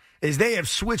creams is they have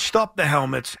switched up the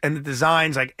helmets and the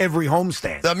designs like every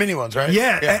homestand. The mini ones, right?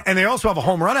 Yeah. And they also have a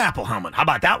home run apple helmet. How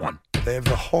about that one? They have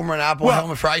the home run apple Well,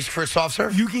 helmet for soft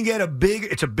serve. You can get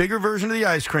it's a bigger version of the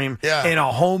ice cream Yeah. in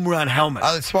a home run helmet.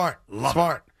 Oh, that's smart.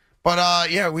 Smart.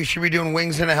 But, yeah, we should be doing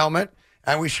wings in a helmet,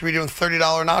 and we should be doing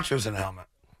 $30 nachos in a helmet.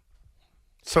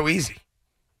 So easy.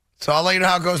 So I'll let you know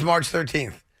how it goes March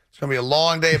 13th. It's going to be a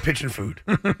long day of pitching food.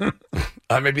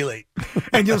 I may be late.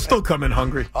 And you'll still come in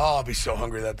hungry. Oh, I'll be so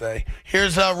hungry that day.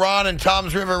 Here's Ron in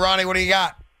Tom's River. Ronnie, what do you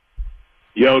got?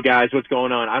 Yo, guys, what's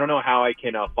going on? I don't know how I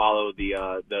can follow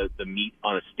the meat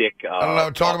on a stick. I don't know.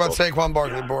 Talk about Saquon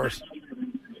Barkley, Boris.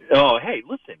 Oh, hey,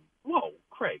 listen. Whoa,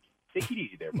 Craig, take it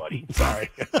easy there, buddy. Sorry.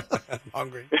 I'm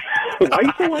hungry. Why are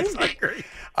you so angry?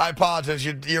 I apologize.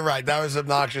 You're right. That was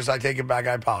obnoxious. I take it back.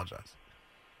 I apologize.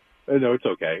 No, it's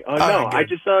okay. No, right, I good.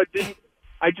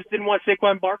 just didn't want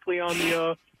Saquon Barkley on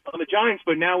the Giants,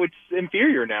 but now it's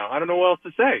inferior. Now I don't know what else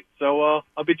to say. So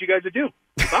I'll bid you guys adieu.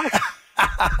 Bye.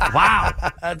 Wow.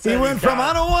 That's He it. went He's from, got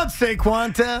I it. don't want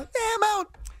Saquon to, I'm out.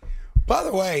 By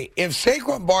the way, if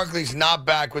Saquon Barkley's not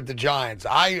back with the Giants,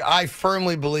 I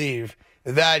firmly believe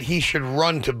that he should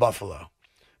run to Buffalo.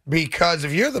 Because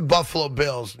if you're the Buffalo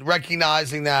Bills,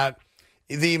 recognizing that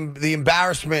the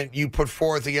embarrassment you put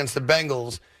forth against the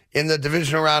Bengals in the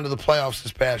divisional round of the playoffs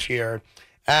this past year,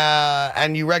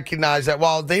 and you recognize that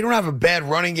while they don't have a bad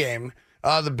running game,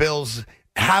 the Bills,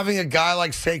 having a guy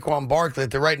like Saquon Barkley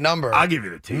at the right number, I'll give you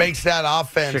the team. makes that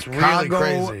offense Chicago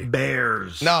really crazy.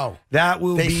 Bears. No. That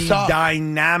will They be suck.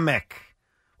 dynamic.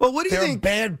 Well, what do you They're a think?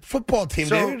 bad football team,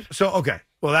 dude. So okay.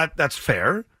 Well, that's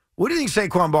fair. What do you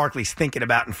think Saquon Barkley's thinking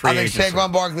about in free I think agency?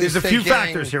 Saquon Barkley's There's a few thinking-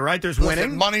 factors here, right? There's Listen,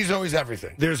 winning. money's always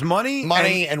everything. There's money.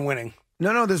 Money and winning.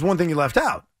 No, there's one thing you left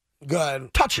out.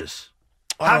 Good. Touches.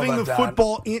 I don't know Having the about that.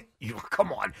 football in you.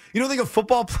 Come on. You don't think a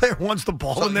football player wants the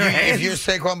ball So in their hands? if you're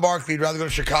Saquon Barkley, you'd rather go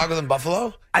to Chicago than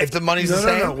Buffalo? If the money's the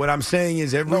same? No. What I'm saying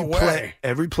is No way.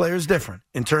 every player is different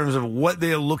in terms of what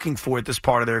they are looking for at this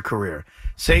part of their career.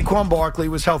 Saquon Barkley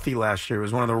was healthy last year. It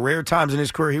was one of the rare times in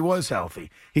his career he was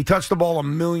healthy. He touched the ball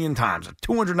 1,000,000 times,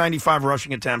 295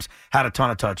 rushing attempts, had a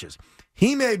ton of touches.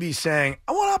 He may be saying,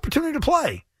 I want opportunity to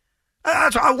play.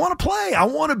 I want to play. I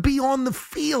want to be on the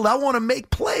field. I want to make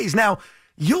plays. Now,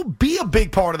 you'll be a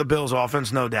big part of the Bills'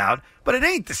 offense, no doubt, but it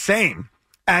ain't the same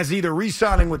as either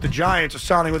re-signing with the Giants or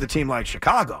signing with a team like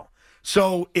Chicago.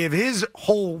 So if his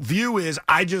whole view is,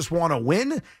 I just want to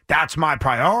win, that's my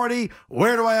priority,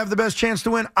 where do I have the best chance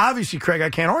to win? Obviously, Craig, I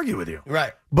can't argue with you.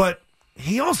 Right. But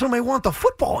he also may want the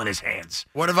football in his hands.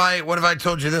 What if I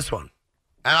told you this one?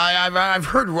 And I've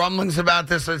heard rumblings about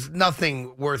this. It's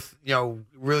nothing worth,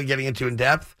 really getting into in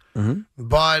depth. Mm-hmm.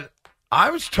 But I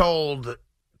was told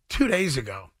 2 days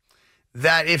ago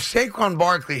that if Saquon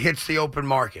Barkley hits the open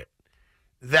market,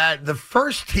 that the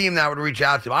first team that would reach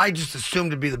out to him, I just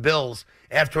assumed to be the Bills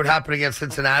after what happened against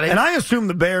Cincinnati. And I assume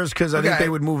the Bears because I think Okay. they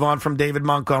would move on from David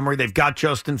Montgomery. They've got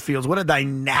Justin Fields. What a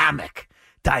dynamic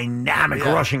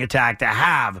rushing attack to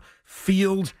have.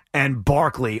 Fields and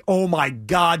Barkley. Oh, my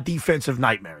God, defensive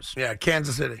nightmares. Yeah,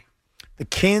 Kansas City. The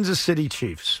Kansas City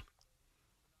Chiefs.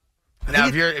 Now,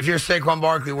 if you're Saquon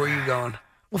Barkley, where are you going?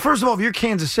 Well, first of all, if you're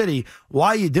Kansas City, why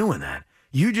are you doing that?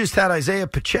 You just had Isaiah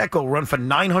Pacheco run for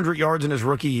 900 yards in his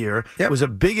rookie year. Yep. It was a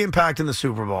big impact in the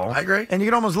Super Bowl. I agree. And you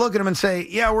can almost look at him and say,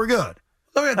 yeah, we're good.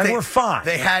 Look at Like, they- we're fine.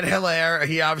 They had Hilaire.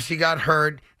 He obviously got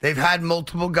hurt. They've had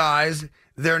multiple guys.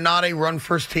 They're not a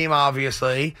run-first team,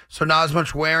 obviously, so not as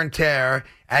much wear and tear.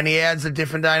 And he adds a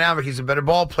different dynamic. He's a better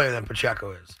ball player than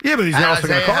Pacheco is. Yeah, but he's And also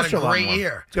going to Isaiah cost had you a a lot great more.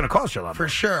 year. It's going to cost you a lot For more.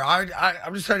 sure.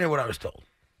 I'm just telling you what I was told.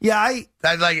 Yeah, I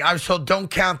was told don't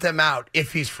count them out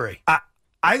if he's free.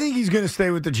 I think he's going to stay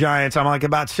with the Giants. I'm like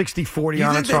about 60-40 You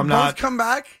on think it, so they I'm both not. come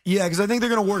back? Yeah, because I think they're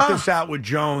going to work this out with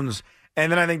Jones.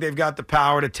 And then I think they've got the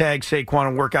power to tag Saquon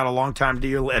and work out a long-time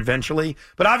deal eventually.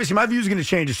 But obviously, my view is going to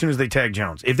change as soon as they tag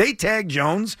Jones. If they tag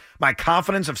Jones, my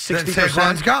confidence of Then 60%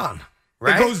 Saquon's gone.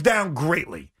 Right? it goes down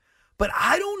greatly. But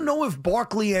I don't know if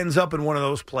Barkley ends up in one of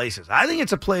those places. I think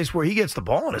it's a place where he gets the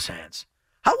ball in his hands.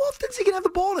 How often is he going to have the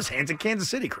ball in his hands in Kansas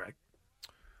City, Craig?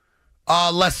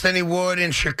 Less than he would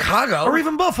in Chicago. Or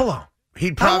even Buffalo.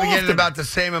 He'd probably How get it often? about the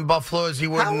same in Buffalo as he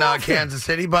would in Kansas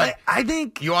City. But I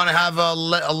think you want to have a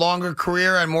longer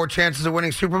career and more chances of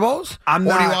winning Super Bowls? Or do you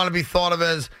want to be thought of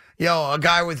as a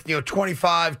guy with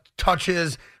 25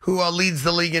 touches who leads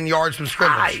the league in yards from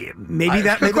scrimmage? Maybe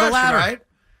the question, latter. Right?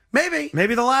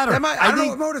 Maybe the latter. I don't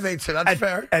know what motivates it. That's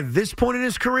fair. At this point in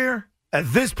his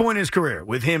career,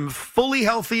 with him fully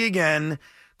healthy again,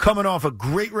 coming off a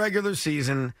great regular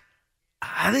season,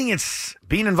 I think it's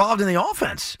being involved in the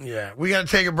offense. Yeah, we got to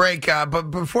take a break. But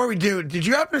before we do, did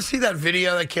you happen to see that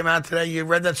video that came out today? You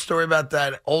read that story about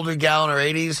that older gal in her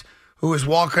 80s who was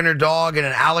walking her dog and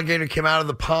an alligator came out of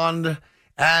the pond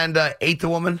and ate the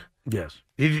woman? Yes.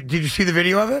 Did you see the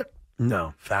video of it?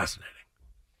 No. Fascinating.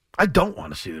 I don't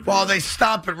want to see the video. Well, they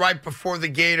stop it right before the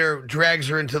gator drags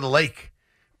her into the lake.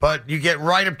 But you get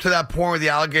right up to that point where the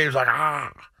alligator's like,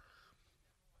 ah.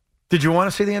 Did you want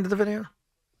to see the end of the video?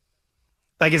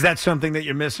 Like, is that something that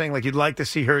you're missing? Like, you'd like to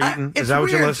see her eaten? Is that what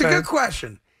you're listening? It's a good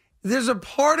question. There's a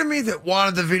part of me that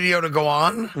wanted the video to go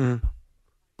on,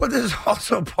 but there's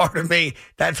also a part of me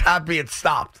that's happy it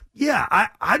stopped. Yeah,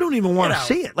 I don't even want to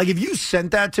see it. Like, if you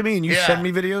sent that to me, and you send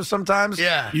me videos sometimes,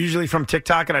 usually from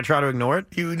TikTok, and I try to ignore it.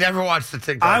 You never watch the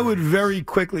TikTok. I would very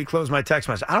quickly close my text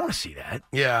message. I don't want to see that.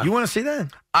 Yeah. You want to see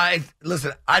that?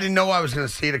 Listen, I didn't know I was going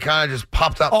to see it. It kind of just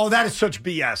popped up. Oh, that is such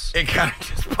BS. It kind of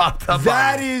just popped up.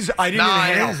 I didn't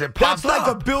inhale. It is. It popped That's like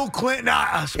up. a Bill Clinton.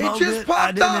 I smelled it just popped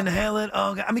I didn't up. inhale it.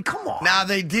 Oh, God. I mean, come on. Now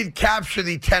they did capture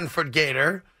the 10-foot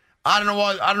gator. I don't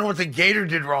know what the gator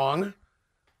did wrong.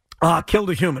 Killed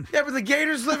a human. Yeah, but the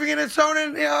gator's living in its own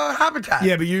habitat.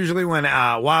 Yeah, but usually when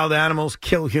wild animals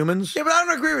kill humans, yeah, but I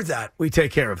don't agree with that. We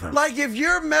take care of them. Like if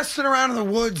you're messing around in the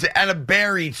woods and a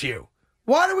bear eats you,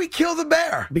 why do we kill the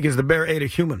bear? Because the bear ate a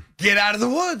human. Get out of the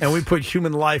woods. And we put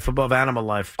human life above animal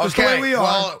life. Just the way we are.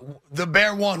 Well, the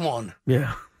bear won one.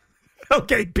 Yeah.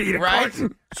 Okay, Peter. Right?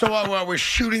 Carson. So we're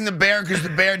shooting the bear because the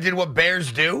bear did what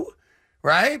bears do?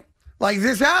 Right? Like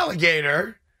this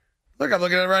alligator. Look, I'm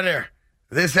looking at it right here.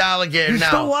 This alligator You now.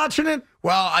 still watching it?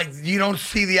 Well, you don't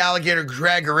see the alligator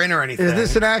drag her in or anything. Is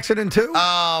this an accident too?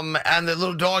 And the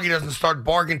little doggy doesn't start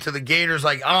barking till the gator's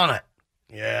like on it.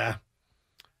 Yeah.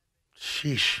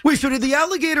 Sheesh. Wait, so did the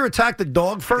alligator attack the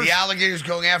dog first? The alligator's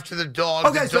going after the dog.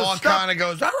 Okay, the so dog stop. kind of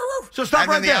goes, So stop and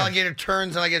right then the there. alligator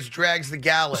turns and I guess drags the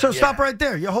gal in. So stop right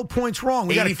there. Your whole point's wrong.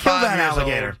 We got to 85 kill that years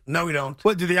alligator. old. No, we don't.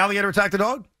 What, did the alligator attack the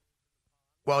dog?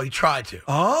 Well, he tried to.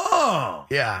 Oh.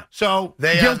 Yeah. So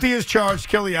They, guilty as charged,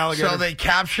 kill the alligator. So they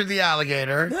captured the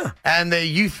alligator and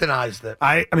they euthanized it.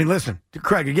 I mean, listen,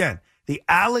 Craig, again, the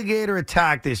alligator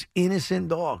attacked this innocent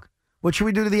dog. What should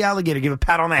we do to the alligator? Give it a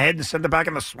pat on the head and send it back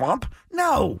in the swamp?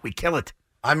 No, we kill it.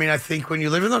 I mean, I think when you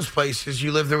live in those places,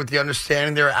 you live there with the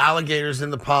understanding there are alligators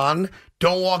in the pond.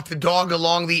 Don't walk the dog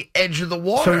along the edge of the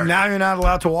water. So now you're not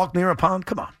allowed to walk near a pond?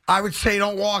 Come on. I would say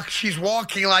don't walk. She's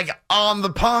walking like on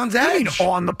the pond's What do you edge. mean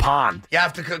on the pond? You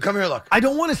have to come here, look. I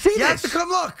don't want to see You this. have to come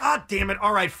look. God damn it.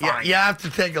 All right, fine. Yeah, you have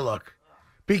to take a look.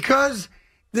 Because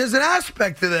there's an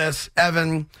aspect to this,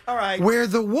 Evan, All right. where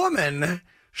the woman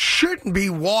shouldn't be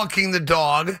walking the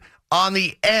dog on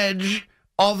the edge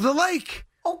of the lake.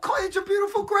 Oh, it's a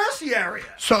beautiful grassy area.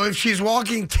 So if she's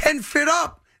walking 10 feet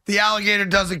up, the alligator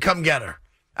doesn't come get her.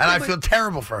 And I feel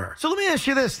terrible for her. So let me ask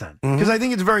you this then, because I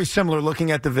think it's very similar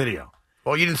looking at the video.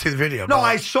 Well, you didn't see the video. No, but-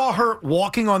 I saw her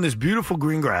walking on this beautiful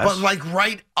green grass. But like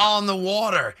right on the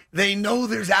water. They know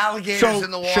there's alligators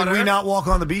in the water. Should we not walk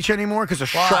on the beach anymore because a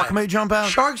Why? shark may jump out?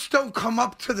 Sharks don't come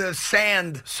up to the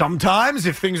sand. Sometimes,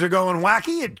 if things are going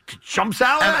wacky, it jumps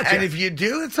out at And you. if you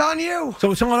do, it's on you.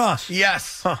 So it's on us.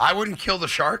 Yes. I wouldn't kill the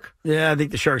shark. Yeah, I think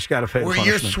the shark's got to pay the Where you're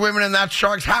punishment. swimming in that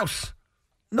shark's house.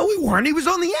 No, we weren't. He was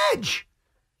on the edge.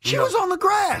 She No. was on the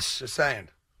grass. Just saying.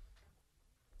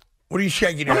 What are you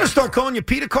shaking I'm your going head? to start calling you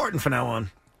Peter Carton from now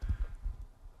on.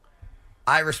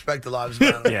 I respect the lives of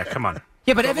animals. Yeah, come on.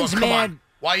 Yeah, but Well, Evan's come mad. on.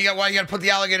 Why you got to put the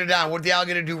alligator down? What did the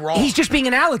alligator do wrong? He's just being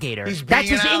an alligator. He's That's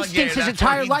being his an alligator. instinct. His That's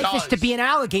entire what he life is does. to be an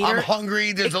alligator. I'm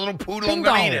hungry. There's a little poodle. I'm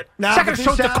Bingo. going to eat it. He's not gonna but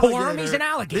show this decorum. alligator- He's an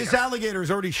alligator. This alligator has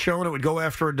already shown it would go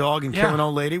after a dog and Yeah. kill an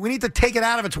old lady. We need to take it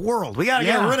out of its world. We got to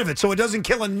Yeah. get rid of it so it doesn't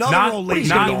kill another Not- old What, lady.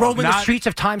 he's going to be Not- roaming the not- streets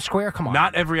of Times Square? Come on.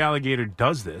 Not every alligator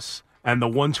does this, and the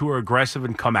ones who are aggressive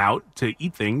and come out to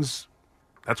eat things,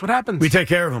 that's what happens. We take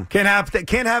care of them. Can't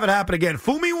have it happen again.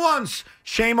 Fool me once,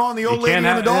 shame on the old You lady can't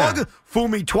and the have- dog. Fool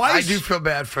me twice. I do feel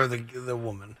bad for the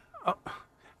woman.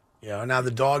 Now the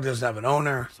dog doesn't have an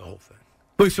owner. It's the whole thing.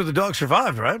 Wait, so the dog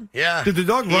survived, right? Yeah. Did the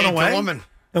dog He run ate the away? woman.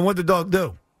 And what did the dog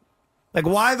do? Like,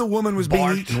 why the woman was being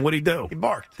Barked. eaten? What'd he do? He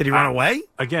barked. Did he run away?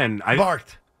 Again,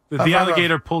 Barked. the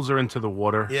alligator pulls her into the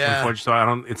water. Yeah.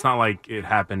 Unfortunately, so it's not like it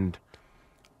happened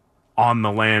on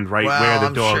the land where Well, the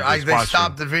I'm dog sure was they watching.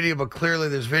 stopped the video, but clearly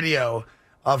there's video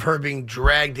of her being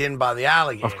dragged in by the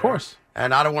alligator. Of course.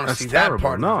 And I don't want to That's see terrible. that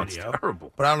part No, of the video. it's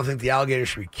terrible. But I don't think the alligator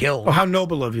should be killed. Well, how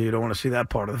noble of you. You don't want to see that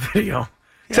part of the video.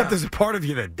 Except there's a part of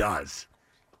you that does.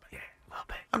 Yeah, a little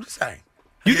bit. I'm just saying.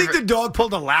 You think the dog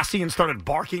pulled a lassie and started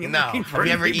barking and No. looking for Have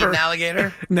you ever a neighbor? eaten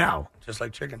alligator? No. Just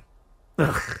like chicken.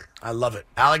 I love it.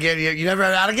 Alligator. You never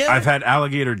had alligator? I've had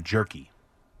alligator jerky.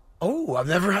 Oh, I've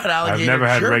never had alligator I've never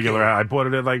had jerky. regular. I bought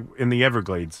it at, like in the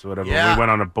Everglades, whatever. Yeah. We went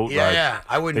on a boat ride. Yeah.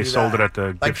 I wouldn't They do sold that. it at the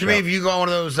Like gift to me, shop. if you go on one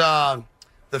of those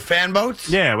the fan boats,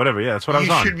 Yeah, whatever. Yeah, that's what I was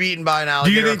you on. should be eaten by an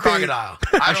alligator or think they- crocodile.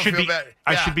 I don't should feel be. bad.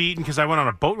 I Yeah. should be eaten because I went on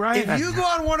a boat ride. If you go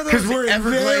on one of those Because we're in their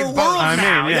Everglades world boats, I mean,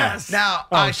 now. yeah. Yes. now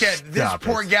Oh, I said this stop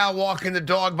poor it. gal walking the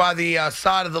dog by the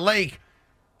side of the lake.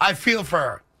 I feel for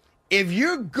her. If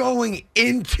you're going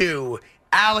into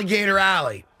Alligator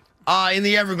Alley in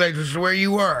the Everglades, which is where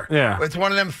you were, Yeah. with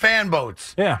one of them fan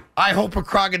boats, Yeah. I hope a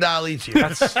crocodile eats you.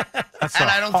 That's and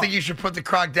I don't think you should put the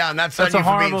croc down. That's That's on a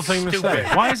you for being horrible thing stupid. to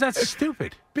say. Why is that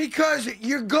stupid? Because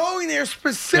you're going there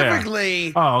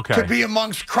specifically Oh, okay. to be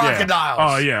amongst crocodiles.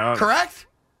 Oh, yeah. Correct?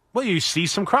 Well, you see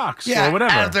some crocs Yeah. or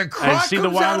whatever, And if the and croc see comes the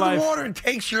wildlife. out of the water and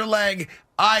takes your leg,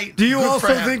 Do you good also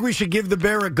for him. think we should give the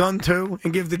bear a gun, too,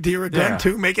 and give the deer a gun, Yeah.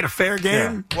 too? Make it a fair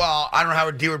game? Well, I don't know how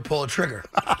a deer would pull a trigger.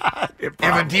 If a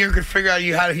Probably. deer could figure out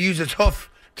how to use its hoof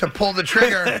to pull the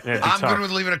trigger, it'd be I'm tough. good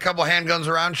with leaving a couple handguns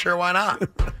around. Sure, why not?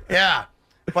 Yeah.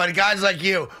 But guys like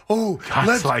you, Guys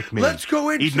let's like me. let's go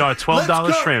into eating our $12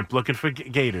 let's go- shrimp, looking for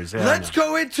gators. Yeah, I Let's know.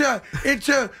 go into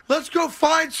let's go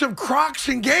find some crocs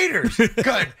and gators.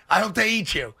 Good. I hope they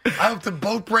eat you. I hope the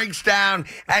boat breaks down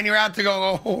and you're out to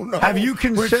go, oh no. Have you we're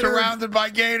considered- surrounded by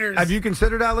gators. Have you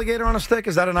considered alligator on a stick?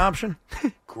 Is that an option?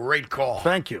 Great call.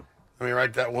 Thank you. Let me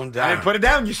write that one I down. didn't put it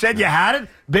down. You said you had it.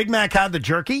 Big Mac had the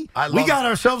jerky. We love got it.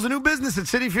 ourselves a new business at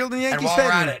City Field and Yankee And while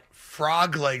Stadium. we're at it,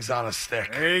 frog legs on a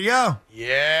stick. There you go.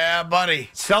 Yeah, buddy.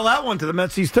 Sell that one to the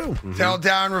Metsies, too. Tell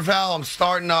Darren Ravel I'm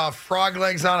starting frog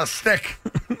legs on a stick.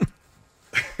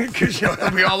 Because he'll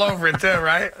be all over it, too,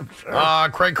 right?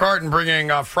 Craig Carton bringing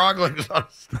frog legs on a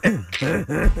stick.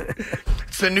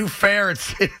 It's a new fair at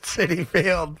City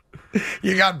Field.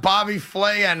 You got Bobby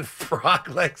Flay and frog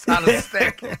legs on a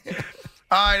stick.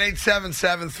 All right,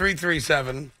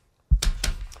 877-337.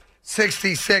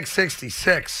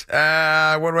 6666.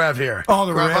 What do we have here? Oh,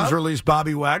 the Grubhub? Rams released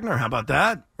Bobby Wagner. How about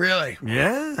that? Really?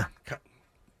 Yeah.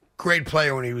 Great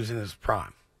player when he was in his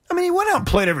prime. I mean, he went out and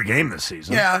played every game this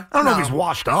season. Yeah, I don't know no. if he's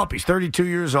washed up. He's 32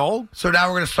 years old. So now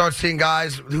we're going to start seeing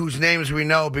guys whose names we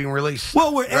know being released.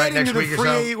 Well, we're right, adding next to the week or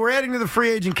so. we're adding to the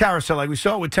free agent carousel, like we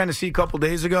saw with Tennessee a couple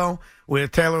days ago,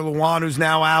 with Taylor Lewan, who's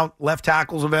now out. Left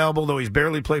tackle's available, though he's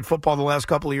barely played football the last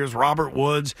couple of years. Robert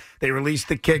Woods, they released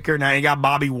the kicker. Now you got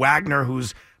Bobby Wagner,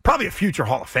 who's probably a future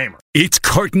Hall of Famer. It's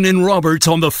Carton and Roberts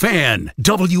on the Fan,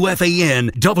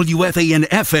 WFAN,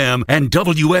 WFAN-FM, and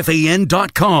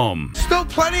WFAN.com. Still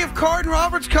plenty of Carton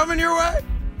Roberts coming your way?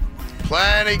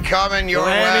 Plenty coming your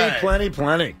way.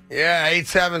 Plenty. Yeah,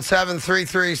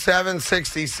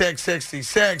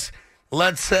 877-337-6666.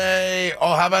 Let's say,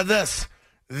 how about this?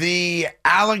 The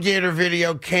alligator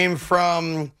video came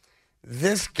from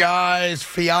this guy's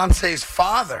fiance's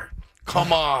father.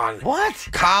 Come on. What?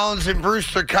 Collins and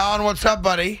Brewster. Colin, what's up,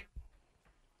 buddy?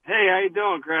 Hey, how you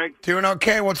doing, Craig? Doing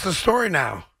okay. What's the story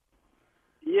now?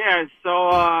 Yeah,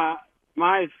 so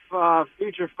my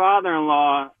future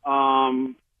father-in-law,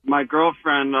 my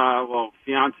girlfriend,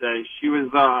 fiance, she was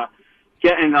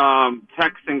getting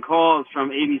texts and calls from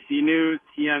ABC News,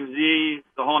 TMZ,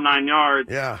 the whole 9 yards.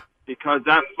 Yeah. Because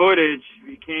that footage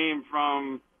came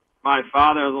from my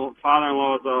father-in-law's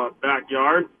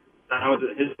backyard. That was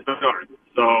his backyard.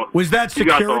 So Was that you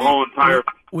got security? the whole entire.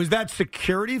 Was that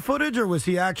security footage, or was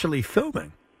he actually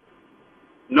filming?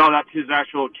 No, that's his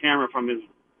actual camera from his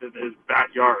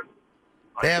backyard.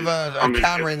 They have a I mean,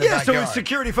 camera in the Yeah, backyard. so it's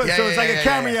security footage. Yeah, so it's yeah, like yeah, a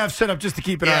camera yeah. you have set up just to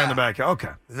keep an eye Yeah. on the backyard. Okay.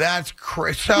 That's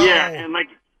crazy. So, Yeah, and like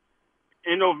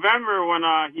in November when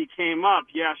he came up,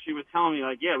 she was telling me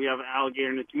we have an alligator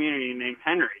in the community named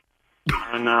Henry,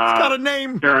 and Got a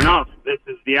name. sure enough, this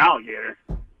is the alligator.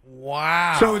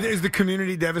 wow. So is the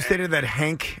community devastated that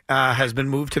Hank has been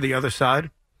moved to the other side?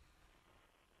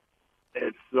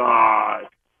 It's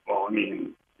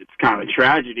it's kind of a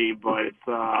tragedy, but it's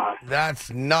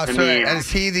That's nuts. I So, mean- and is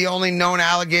he the only known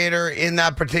alligator in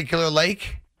that particular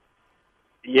lake?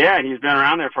 Yeah, he's been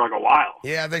around there for like a while.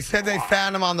 Yeah, they said they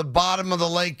found him on the bottom of the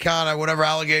lake, kind of whatever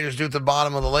alligators do at the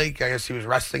bottom of the lake. I guess he was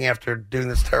resting after doing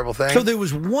this terrible thing. So there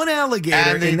was one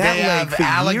alligator and in that they lake have for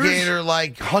years? alligator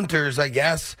like hunters, I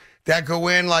guess, that go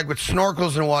in like with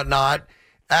snorkels and whatnot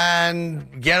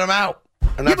and get them out.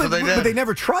 And that's what they did. But they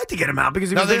never tried to get him out because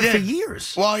he was there for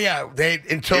years. Well, yeah,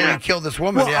 until they killed this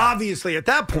woman. Well, yeah. obviously, at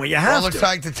that point, you have Well, it to. looks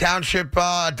like the township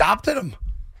adopted him.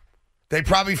 They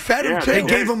probably fed him, too. They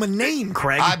gave him a name,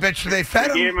 Craig. I bet you they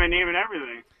fed him. They gave him a name and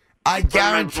everything. I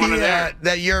guarantee you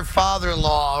that your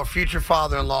father-in-law or future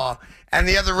father-in-law and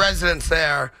the other residents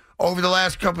there over the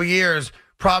last couple of years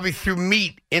probably threw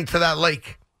meat into that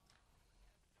lake.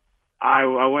 I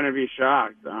wouldn't be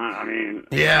shocked. I mean,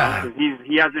 yeah,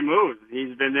 he hasn't moved.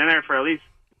 He's been in there for at least,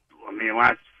 the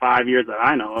last 5 years that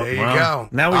I know of. There you go.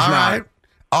 Now he's All not. right.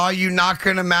 Are you not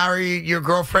going to marry your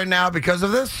girlfriend now because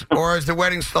of this, or is the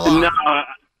wedding still on? No,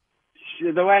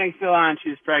 the wedding's still on.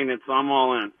 She's pregnant, so I'm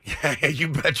all in. Yeah, you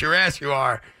bet your ass you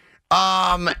are.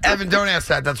 Evan, don't ask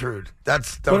that. That's rude. Don't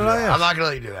What did do I that. ask? I'm not going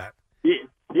to let you do that.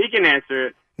 He can answer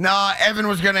it. No, Evan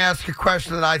was going to ask a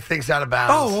question that I think's out of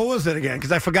bounds. Oh, what was it again?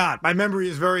 Because I forgot. My memory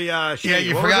is very shady. Yeah,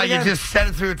 you What was forgot. it You again? just said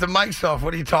it through with the mics off.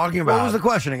 What are you talking about? What was the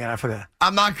question again? I forgot.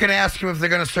 I'm not going to ask him if they're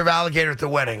going to serve alligator at the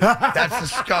wedding. That's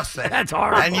disgusting. That's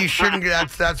horrible. And you shouldn't.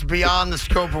 That's beyond the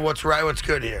scope of what's right, what's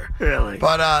good here. Really?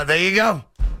 But there you go.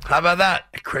 How about that?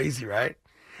 Crazy, right?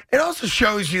 It also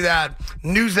shows you that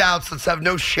news outlets have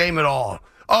no shame at all.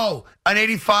 Oh, an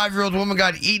 85-year-old woman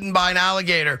got eaten by an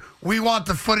alligator. We want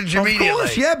the footage immediately. Of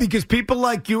course, yeah, because people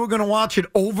like you are going to watch it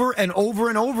over and over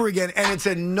and over again. And it's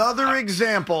another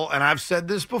example, and I've said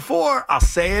this before, I'll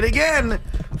say it again.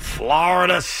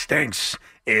 Florida stinks.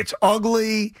 It's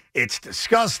ugly. It's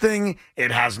disgusting.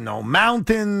 It has no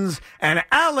mountains. And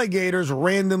alligators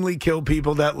randomly kill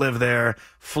people that live there.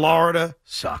 Florida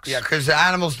sucks. Yeah, because the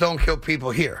animals don't kill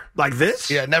people here. Like this?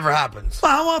 Yeah, it never happens.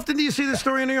 Well, how often do you see this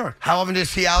story in New York? How often do you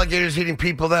see alligators eating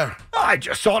people there? I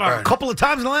just saw it a couple of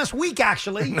times in the last week,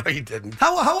 actually. No, you didn't.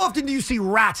 How often do you see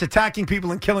rats attacking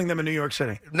people and killing them in New York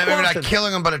City? Maybe not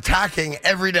killing them, but attacking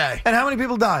every day. And how many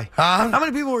people die? Huh? How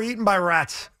many people were eaten by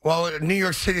rats? Well, New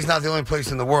York City's not the only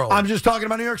place in the world. I'm just talking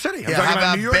about New York City. I'm Yeah, talking how about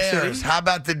about New York bears? City. How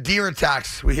about the deer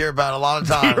attacks we hear about a lot of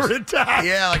times? Deer attack.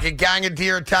 Yeah, like a gang of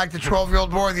deer attacked a 12-year-old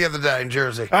boy the other day in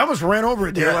Jersey. I almost ran over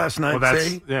a deer last night. Well,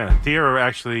 See? deer are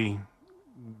actually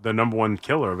the number one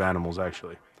killer of animals,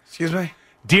 actually. Excuse me?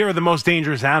 Deer are the most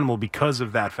dangerous animal because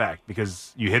of that fact,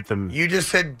 because you hit them. You just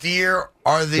said deer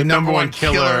are the The number one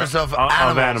killer killers of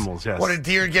animals. animals, yes. What, did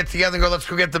deer get together and go, let's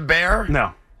go get the bear?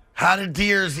 No, How do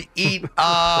deers eat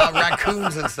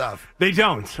raccoons and stuff? they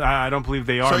don't. I don't believe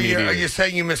they are So meat you're eaters.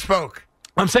 saying you misspoke?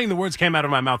 I'm saying the words came out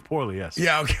of my mouth poorly, yes.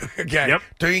 Yeah, okay. Yep.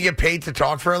 Don't you get paid to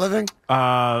talk for a living?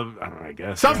 I don't know, I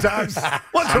guess. Sometimes.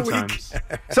 Once a week.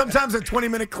 Sometimes. Sometimes in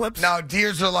 20-minute clips. No,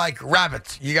 deers are like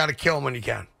rabbits. You got to kill them when you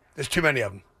can. There's too many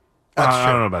of them. That's I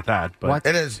true. don't know about that, but What?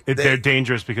 It is. they're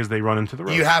dangerous because they run into the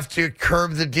road. You have to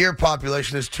curb the deer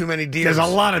population. There's too many deer. There's a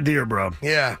lot of deer, bro.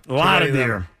 Yeah. A lot too of many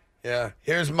deer. them. Yeah.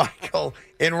 Here's Michael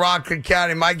in Rockland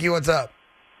County. Mikey, what's up?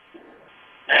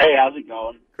 Hey, how's it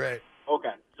going? Great.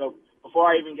 Okay, so before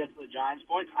I even get to the Giants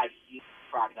point, I've seen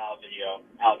the crocodile video,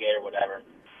 alligator, whatever.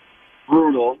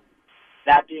 Brutal.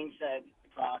 That being said, the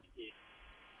croc is...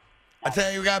 I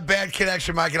tell you, we got a bad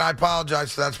connection, Mike, and I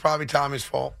apologize. So that's probably Tommy's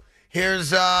fault.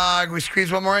 Here's, we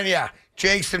squeeze one more in? Yeah.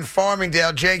 Jake's in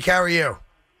Farmingdale. Jake, how are you?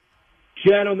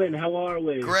 Gentlemen, how are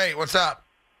we? Great. What's up?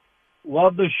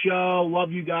 Love the show.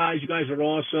 Love you guys. You guys are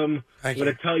awesome. Thank I'm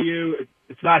going to tell you,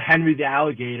 it's not Henry the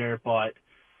alligator, but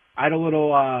I had a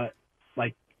little,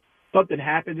 something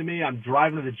happened to me. I'm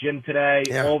driving to the gym today.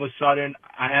 Yeah. All of a sudden,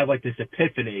 I have, this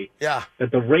epiphany Yeah.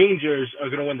 that the Rangers are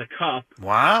going to win the Cup.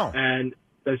 Wow. And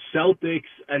the Celtics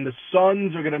and the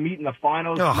Suns are going to meet in the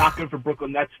finals. Ugh. Not good for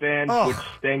Brooklyn Nets fans, Ugh. which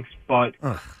stinks. But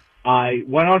Ugh. I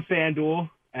went on FanDuel,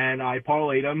 and I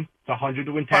parlayed them to 100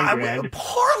 to win 10 grand.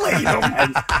 Parlay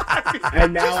them.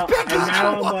 And now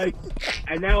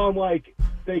I'm like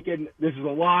thinking this is a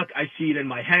lock. I see it in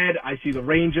my head. I see the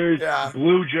Rangers,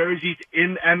 blue jerseys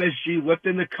in MSG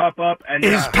lifting the cup up. And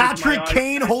Is Patrick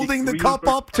Kane holding the cup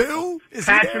up too? Is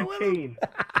he there Patrick with him? Kane.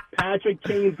 Patrick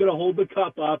Kane's gonna hold the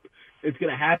cup up. It's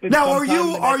gonna happen. Now, are sometime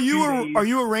in the next few days.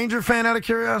 you a Ranger fan out of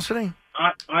curiosity?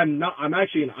 I'm not. I'm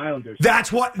actually an Islanders.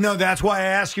 That's why I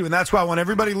ask you, and that's why I want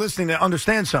everybody listening to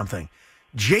understand something.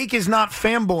 Jake is not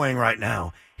fanboying right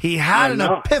now. He had I'm an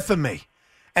not. epiphany,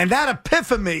 and that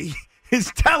epiphany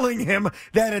is telling him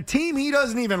that a team he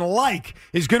doesn't even like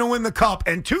is going to win the Cup,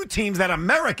 and two teams that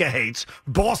America hates,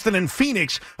 Boston and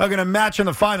Phoenix, are going to match in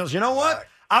the finals. You know what?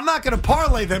 I'm not going to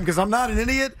parlay them because I'm not an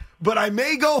idiot, but I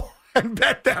may go and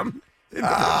bet them.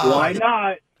 Why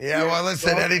not? Yeah, well,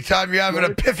 listen, anytime you have an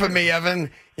epiphany,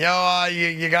 Evan,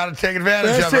 you got to take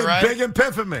advantage That's of it, right? Big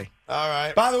epiphany. All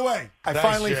right. By the way, I Thanks,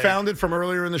 finally Jay. found it from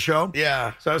earlier in the show.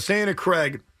 Yeah. So I was saying to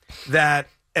Craig that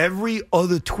every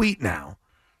other tweet now,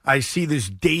 I see this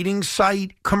dating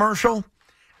site commercial,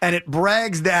 and it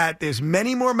brags that there's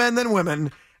many more men than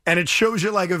women, and it shows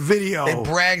you like a video. It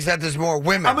brags that there's more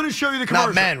women. I'm going to show you the commercial.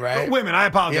 Not men, right? Women, I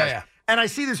apologize. Yeah. And I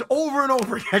see this over and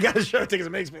over again. I got to show it because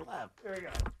it makes me laugh. Here we go.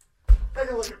 Take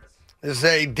a look at this. It's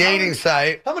a dating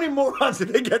site. How many morons did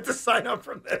they get to sign up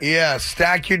from this? Yeah,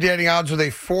 stack your dating odds with a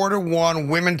 4-to-1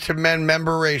 women to men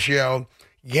member ratio.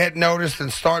 Get noticed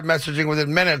and start messaging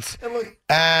within minutes.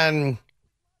 And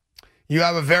you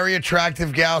have a very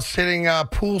attractive gal sitting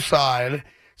poolside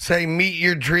saying, meet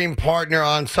your dream partner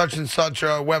on such and such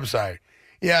a website.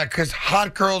 Yeah, because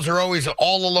hot girls are always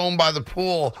all alone by the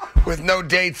pool with no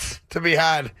dates to be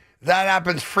had. That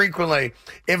happens frequently.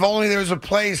 If only there was a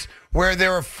place where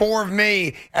there are 4 of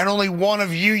me and only 1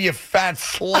 of you, you fat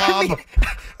slob. I mean,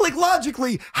 like,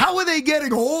 logically, how are they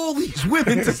getting all these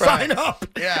women to sign up?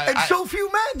 Yeah, and so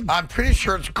few men. I'm pretty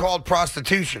sure it's called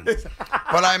prostitution,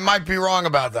 but I might be wrong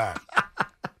about that.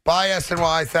 Bye,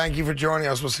 SNY. Thank you for joining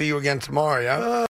us. We'll see you again tomorrow, yeah?